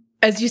problem?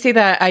 As you say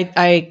that,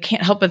 I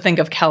can't help but think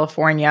of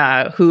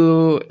California,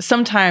 who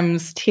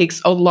sometimes takes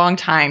a long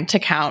time to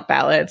count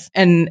ballots.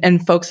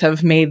 And folks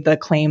have made the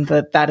claim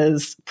that that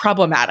is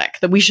problematic,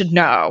 that we should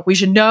know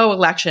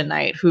election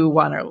night who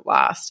won or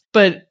lost.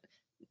 But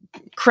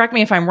correct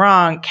me if I'm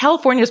wrong,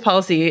 California's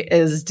policy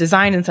is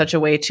designed in such a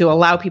way to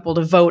allow people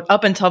to vote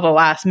up until the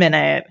last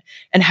minute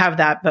and have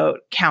that vote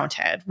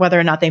counted, whether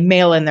or not they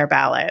mail in their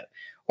ballot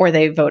or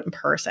they vote in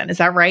person. Is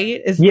that right?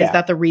 Is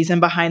that the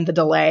reason behind the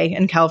delay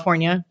in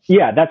California?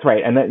 Yeah, that's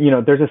right. And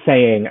that, there's a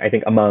saying, I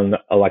think, among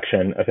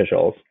election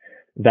officials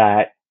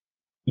that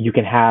you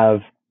can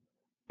have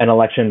an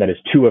election that is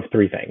two of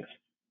three things: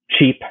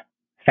 cheap,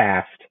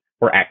 fast,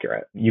 or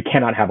accurate. You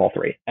cannot have all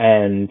three.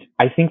 And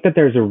I think that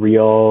there's a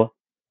real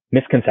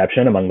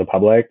misconception among the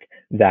public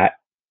that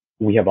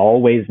we have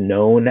always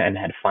known and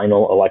had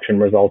final election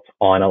results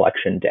on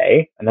election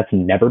day. And that's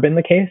never been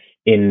the case.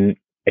 In,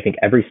 I think,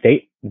 every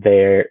state,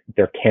 their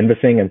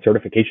canvassing and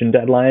certification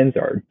deadlines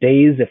are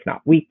days, if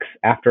not weeks,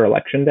 after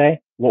election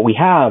day. What we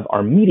have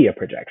are media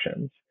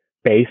projections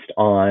based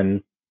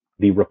on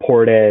the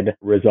reported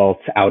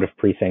results out of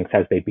precincts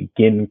as they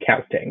begin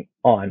counting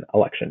on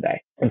election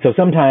day. And so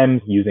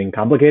sometimes, using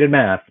complicated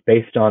math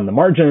based on the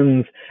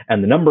margins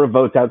and the number of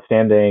votes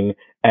outstanding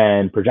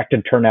and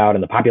projected turnout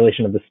and the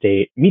population of the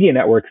state, media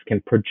networks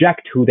can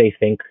project who they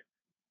think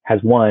has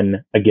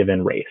won a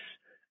given race.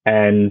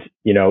 And,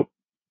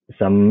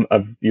 some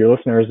of your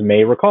listeners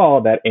may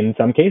recall that in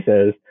some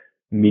cases,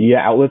 media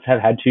outlets have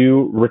had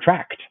to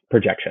retract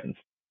projections.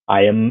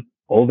 I am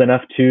old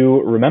enough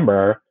to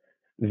remember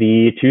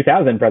the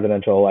 2000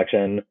 presidential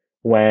election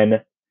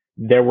when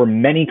there were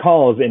many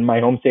calls in my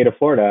home state of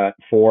Florida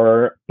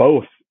for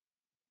both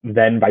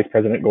then Vice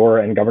President Gore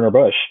and Governor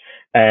Bush,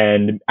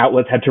 and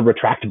outlets had to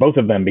retract both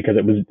of them because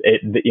it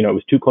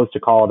was too close to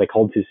call. They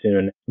called too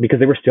soon because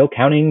they were still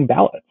counting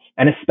ballots.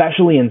 And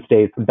especially in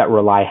states that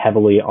rely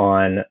heavily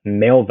on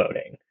mail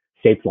voting,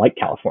 states like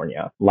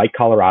California, like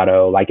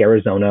Colorado, like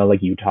Arizona,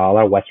 like Utah, a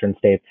lot of Western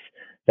states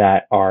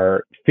that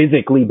are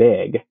physically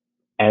big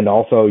and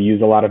also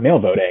use a lot of mail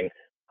voting,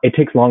 it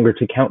takes longer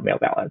to count mail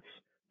ballots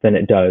than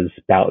it does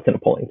ballots in a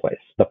polling place.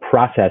 The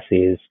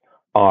processes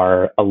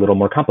are a little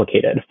more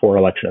complicated for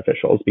election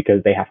officials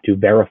because they have to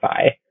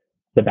verify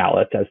the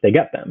ballots as they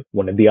get them.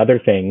 One of the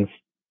other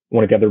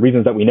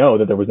reasons that we know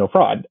that there was no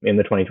fraud in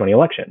the 2020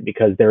 election,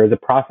 because there is a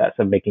process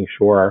of making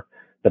sure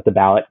that the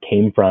ballot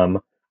came from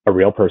a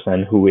real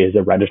person who is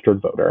a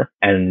registered voter,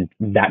 and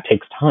that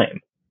takes time.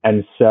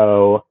 And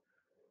so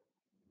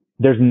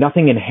there's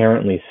nothing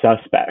inherently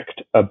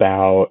suspect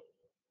about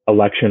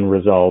election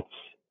results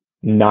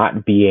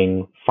not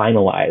being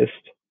finalized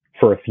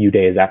for a few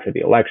days after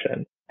the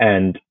election.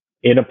 And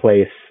in a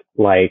place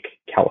like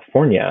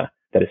California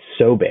that is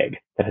so big,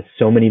 that has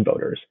so many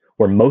voters,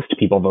 where most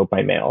people vote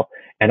by mail,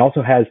 and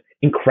also has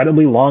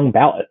incredibly long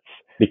ballots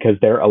because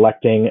they're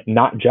electing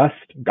not just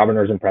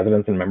governors and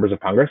presidents and members of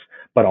Congress,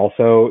 but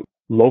also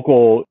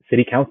local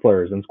city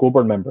councilors and school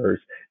board members.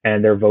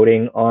 And they're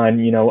voting on,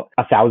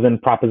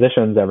 1,000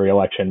 propositions every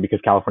election because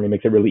California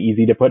makes it really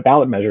easy to put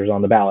ballot measures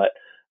on the ballot.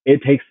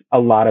 It takes a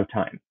lot of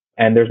time.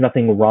 And there's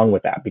nothing wrong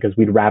with that because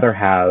we'd rather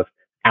have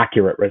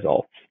accurate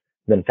results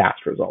than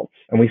fast results.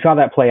 And we saw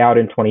that play out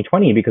in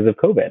 2020 because of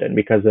COVID and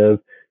because of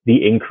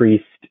the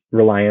increased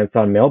reliance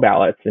on mail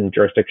ballots in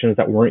jurisdictions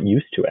that weren't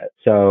used to it.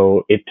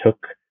 So it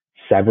took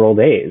several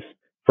days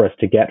for us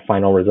to get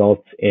final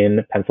results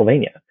in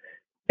Pennsylvania.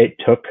 It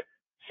took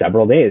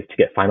several days to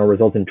get final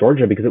results in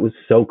Georgia because it was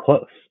so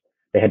close.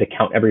 They had to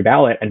count every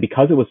ballot. And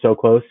because it was so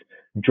close,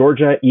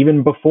 Georgia,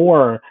 even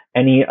before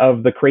any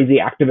of the crazy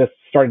activists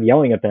started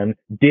yelling at them,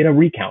 did a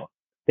recount.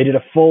 They did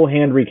a full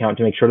hand recount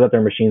to make sure that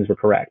their machines were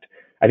correct.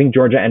 I think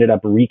Georgia ended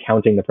up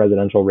recounting the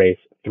presidential race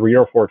 3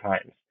 or 4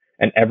 times,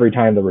 and every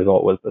time the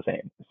result was the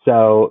same.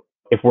 So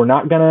if we're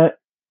not going to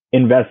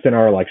invest in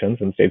our elections,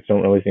 and states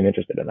don't really seem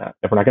interested in that,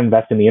 if we're not going to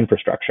invest in the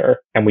infrastructure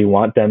and we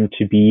want them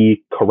to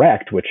be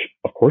correct, which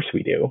of course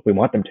we do, we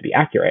want them to be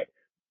accurate,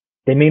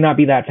 they may not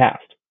be that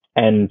fast.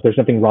 And there's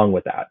nothing wrong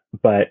with that.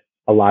 But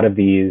a lot of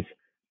these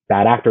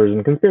bad actors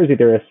and conspiracy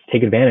theorists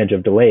take advantage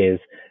of delays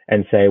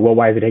and say, well,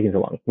 why is it taking so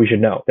long? We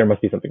should know. There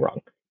must be something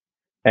wrong.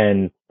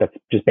 And that's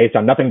just based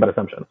on nothing but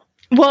assumptions.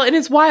 Well, and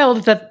it's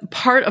wild that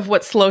part of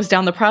what slows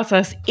down the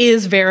process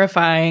is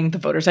verifying the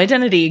voter's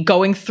identity.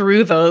 Going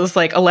through those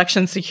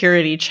election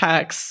security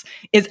checks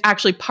is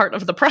actually part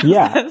of the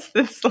process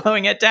that's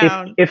slowing it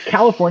down. If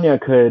California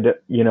could,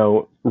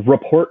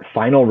 report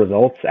final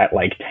results at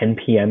 10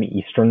 p.m.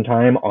 Eastern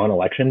time on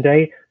election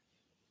day,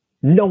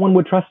 no one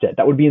would trust it.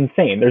 That would be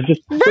insane. There's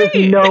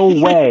no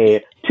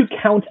way to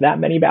count that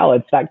many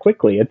ballots that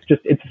quickly. It's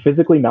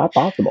physically not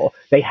possible.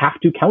 They have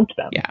to count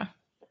them. Yeah.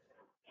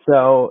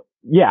 So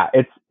yeah,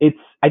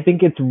 I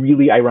think it's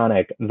really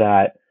ironic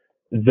that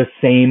the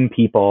same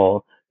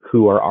people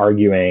who are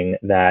arguing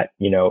that,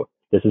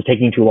 this is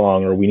taking too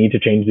long or we need to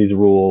change these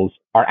rules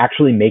are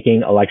actually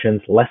making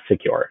elections less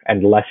secure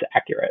and less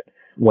accurate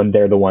when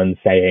they're the ones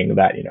saying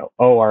that,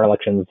 our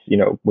elections,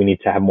 we need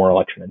to have more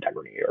election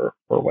integrity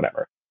or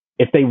whatever.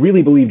 If they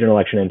really believed in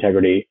election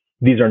integrity,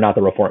 these are not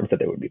the reforms that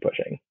they would be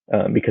pushing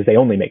because they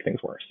only make things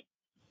worse.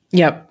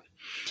 Yep.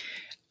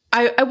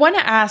 I want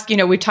to ask,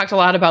 we talked a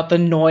lot about the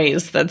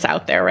noise that's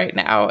out there right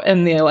now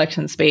in the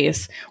election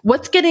space.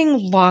 What's getting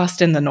lost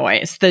in the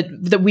noise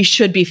that we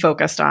should be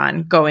focused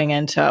on going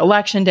into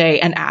election day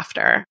and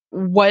after?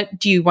 What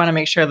do you want to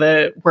make sure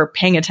that we're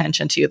paying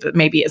attention to that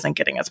maybe isn't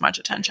getting as much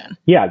attention?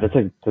 Yeah,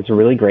 that's a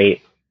really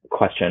great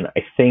question.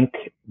 I think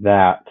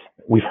that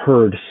we've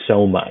heard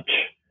so much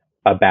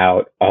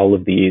about all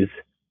of these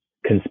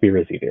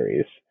conspiracy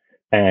theories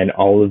and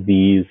all of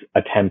these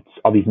attempts,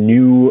 all these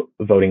new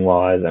voting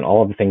laws and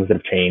all of the things that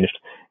have changed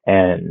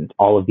and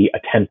all of the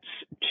attempts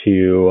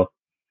to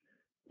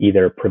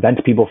either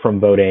prevent people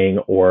from voting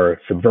or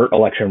subvert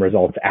election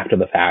results after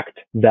the fact,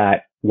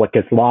 that what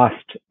gets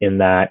lost in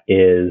that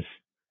is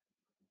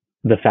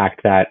the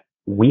fact that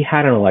we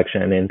had an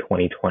election in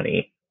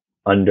 2020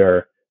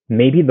 under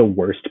maybe the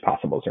worst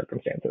possible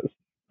circumstances.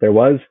 There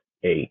was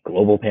a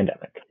global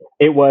pandemic.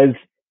 There were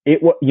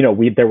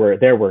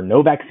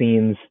no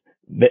vaccines.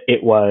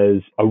 It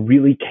was a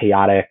really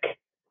chaotic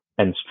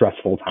and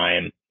stressful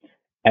time.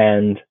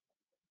 And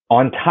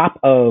on top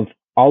of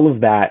all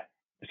of that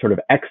sort of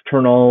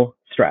external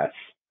stress,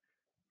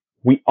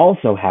 we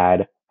also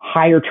had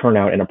higher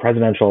turnout in a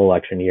presidential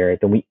election year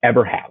than we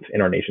ever have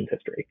in our nation's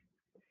history.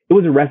 It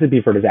was a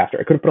recipe for disaster.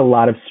 It could have put a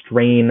lot of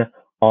strain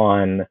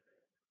on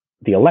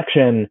the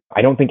election.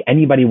 I don't think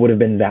anybody would have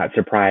been that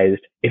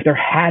surprised if there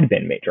had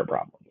been major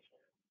problems,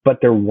 but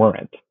there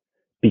weren't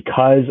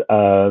because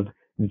of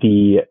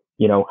the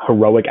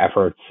heroic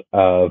efforts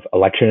of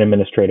election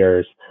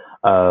administrators,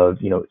 of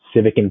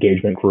civic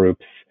engagement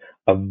groups,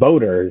 of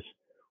voters.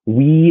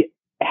 We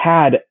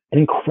had an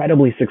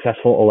incredibly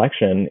successful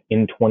election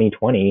in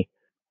 2020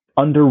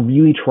 under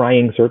really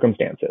trying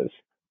circumstances.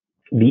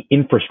 The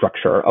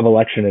infrastructure of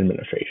election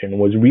administration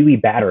was really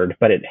battered,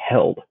 but it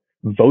held.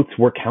 Votes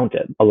were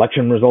counted.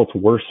 Election results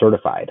were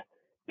certified.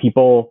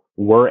 People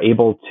were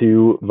able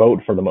to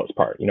vote for the most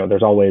part.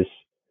 There's always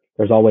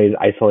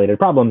isolated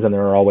problems, and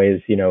there are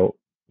always,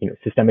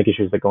 systemic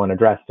issues that go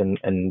unaddressed,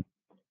 and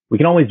we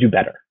can always do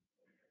better.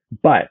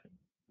 But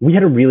we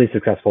had a really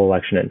successful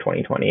election in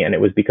 2020, and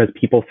it was because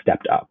people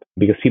stepped up,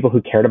 because people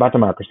who cared about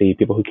democracy,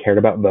 people who cared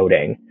about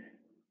voting,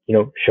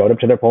 showed up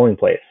to their polling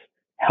place,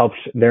 helped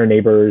their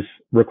neighbors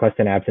request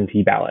an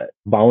absentee ballot,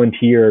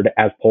 volunteered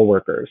as poll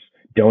workers,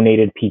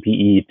 donated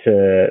PPE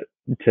to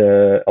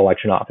to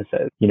election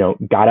offices,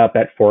 got up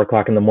at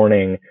 4:00 in the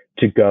morning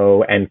to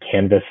go and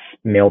canvass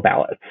mail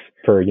ballots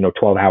for,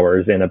 12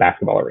 hours in a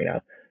basketball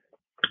arena.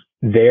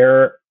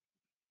 There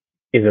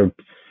is a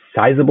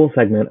sizable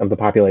segment of the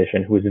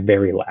population who is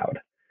very loud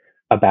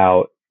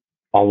about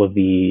all of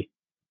the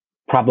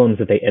problems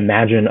that they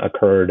imagine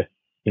occurred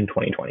in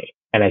 2020.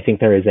 And I think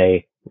there is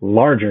a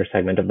larger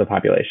segment of the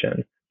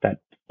population that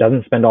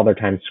doesn't spend all their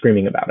time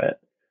screaming about it,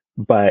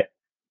 but,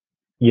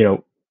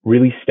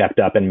 really stepped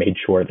up and made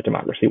sure that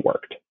democracy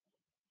worked.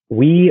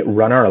 We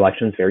run our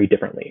elections very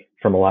differently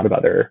from a lot of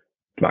other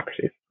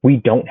democracies. We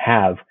don't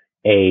have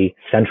a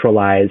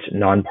centralized,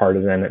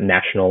 nonpartisan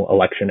national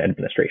election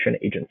administration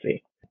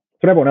agency.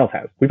 That's what everyone else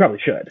has. We probably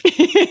should,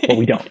 but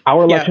we don't.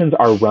 Our elections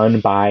are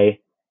run by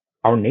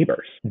our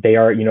neighbors. They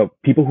are,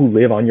 people who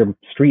live on your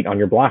street, on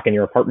your block, in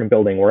your apartment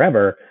building,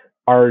 wherever,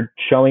 are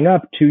showing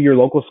up to your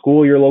local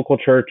school, your local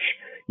church,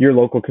 your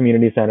local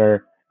community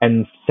center,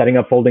 and setting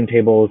up folding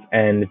tables.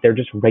 And they're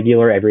just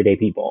regular, everyday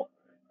people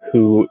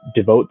who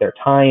devote their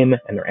time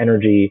and their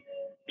energy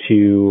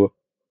to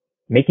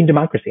making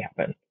democracy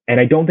happen. And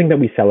I don't think that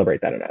we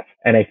celebrate that enough.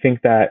 And I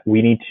think that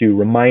we need to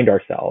remind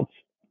ourselves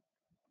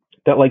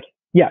that,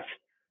 yes,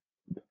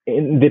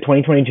 in the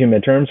 2022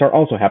 midterms are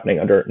also happening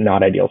under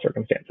not ideal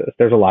circumstances.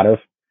 There's a lot of,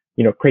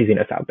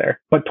 craziness out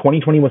there. But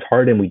 2020 was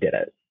hard and we did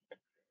it.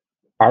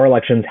 Our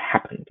elections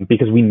happened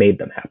because we made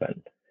them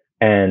happen.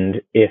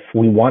 And if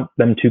we want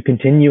them to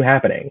continue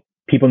happening,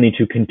 people need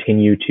to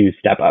continue to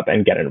step up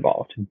and get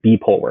involved, be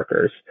poll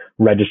workers,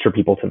 register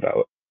people to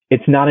vote.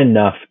 It's not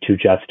enough to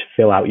just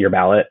fill out your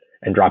ballot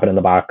and drop it in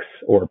the box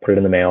or put it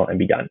in the mail and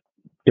be done.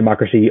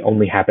 Democracy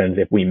only happens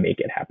if we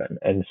make it happen.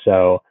 And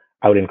so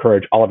I would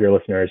encourage all of your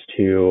listeners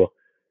to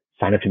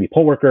sign up to be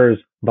poll workers,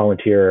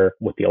 volunteer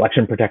with the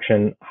Election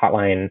Protection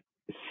Hotline,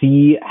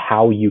 see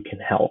how you can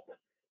help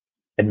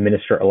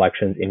administer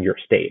elections in your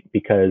state,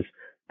 because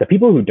the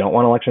people who don't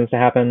want elections to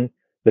happen,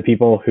 the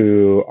people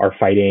who are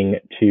fighting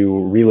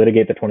to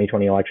relitigate the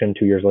 2020 election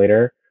 2 years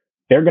later,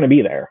 they're going to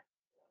be there.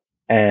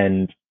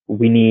 And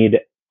we need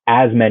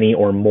as many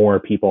or more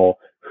people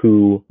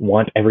who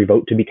want every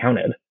vote to be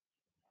counted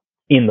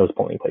in those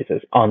polling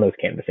places, on those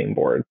canvassing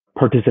boards,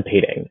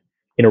 participating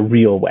in a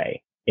real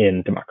way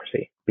in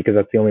democracy, because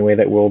that's the only way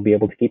that we'll be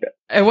able to keep it.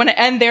 I want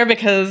to end there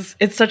because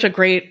it's such a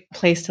great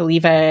place to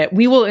leave it.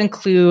 We will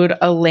include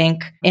a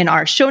link in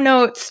our show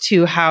notes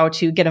to how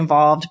to get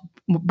involved,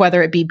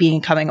 whether it be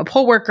becoming a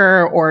poll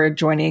worker or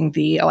joining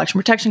the Election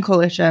Protection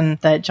Coalition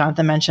that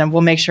Jonathan mentioned.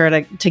 We'll make sure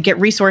to get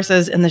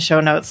resources in the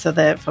show notes so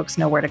that folks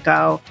know where to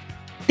go.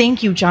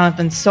 Thank you,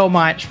 Jonathan, so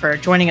much for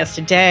joining us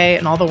today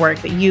and all the work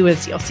that you and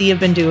CLC have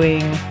been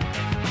doing.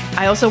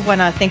 I also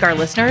want to thank our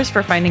listeners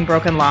for finding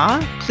Broken Law.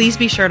 Please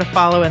be sure to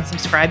follow and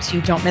subscribe so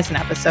you don't miss an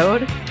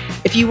episode.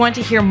 If you want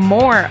to hear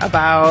more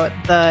about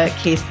the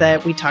case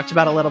that we talked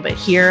about a little bit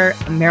here,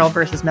 Merrill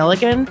versus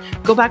Milligan,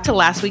 go back to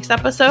last week's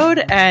episode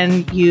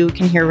and you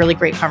can hear a really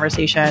great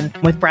conversation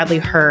with Bradley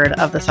Hurd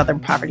of the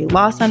Southern Poverty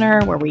Law Center,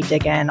 where we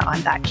dig in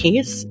on that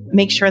case.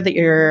 Make sure that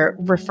you're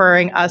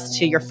referring us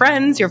to your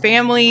friends, your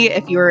family.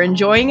 If you're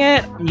enjoying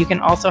it, you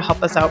can also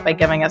help us out by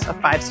giving us a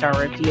 5-star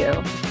review.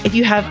 If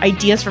you have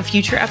ideas for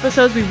future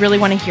episodes, we really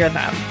want to hear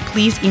them.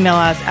 Please email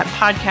us at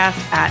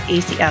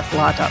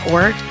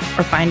podcast@acslaw.org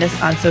or find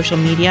us on social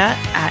media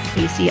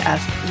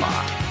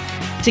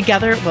 @ACSLaw.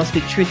 Together, we'll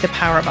speak truth to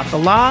power about the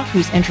law,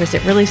 whose interests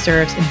it really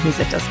serves and whose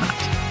it does not.